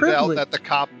have I'm pointed out privileged. that the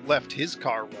cop left his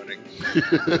car running.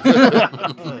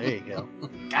 There you go.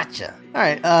 Gotcha. All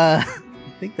right. I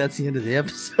think that's the end of the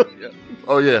episode.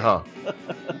 Oh yeah, huh?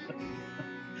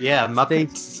 Yeah,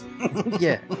 Muppets.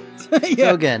 Yeah. Yeah.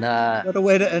 So again, What a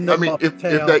way to end I up mean, off if the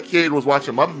tail. that kid was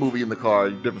watching my movie in the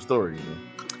car, different story.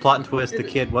 Plot and twist, the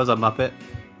kid was a Muppet.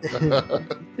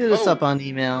 hit us Oh. up on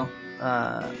email.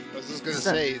 I was just going to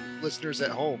say, listeners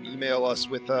at home, email us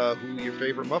with who your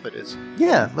favorite Muppet is.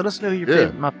 Yeah, let us know who your Yeah.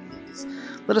 favorite Muppet is.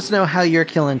 Let us know how you're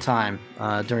killing time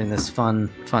during this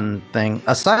fun thing,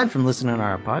 aside from listening to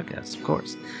our podcast, of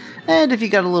course. And if you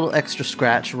got a little extra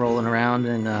scratch rolling around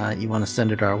and you want to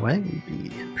send it our way, we'd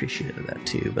be appreciative of that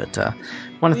too. But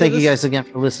want to thank you guys again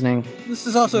for listening. This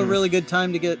is also a really good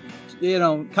time to get,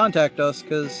 contact us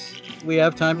because we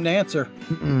have time to answer.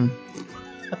 Mm.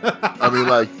 I mean,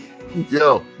 like,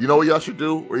 Yo, you know what y'all should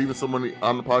do, or even someone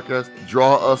on the podcast,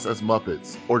 draw us as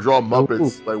Muppets, or draw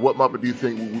Muppets. Like, what Muppet do you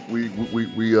think we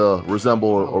resemble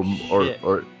or shit.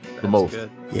 the That's most?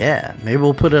 good. Yeah, maybe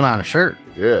we'll put it on a shirt.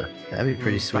 Yeah. That'd be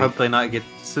pretty sweet. Hopefully not get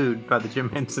sued by the Jim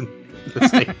Henson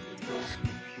estate.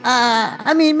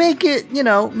 I mean, make it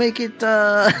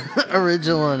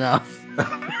original enough.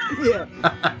 Yeah.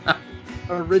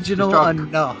 Original Just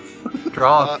enough.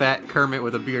 Draw a fat Kermit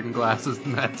with a beard and glasses,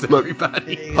 and that's Look,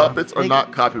 everybody. There you go. Puppets are Make-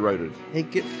 not copyrighted.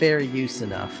 Make it fair use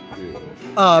enough.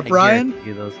 Brian? I guarantee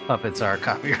you those puppets are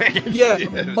copyrighted. Yeah, Yeah,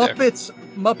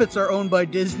 Muppets are owned by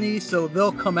Disney, so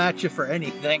they'll come at you for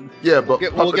anything. Yeah, but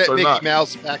We'll puppets get are Mickey not.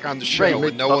 Mouse back on the show, Right, and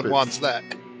make no one puppets. wants that.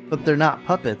 But they're not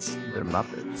puppets. They're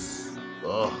Muppets.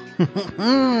 Ugh.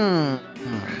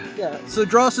 Yeah, so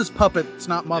draw us as puppets,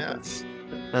 not Muppets.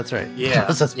 That's right. Yeah,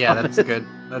 That's yeah, puppets. that's good.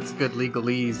 That's good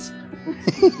legalese.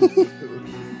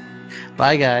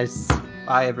 Bye, guys.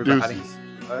 Bye, everybody. Deuces.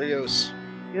 Adios.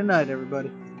 Good night, everybody.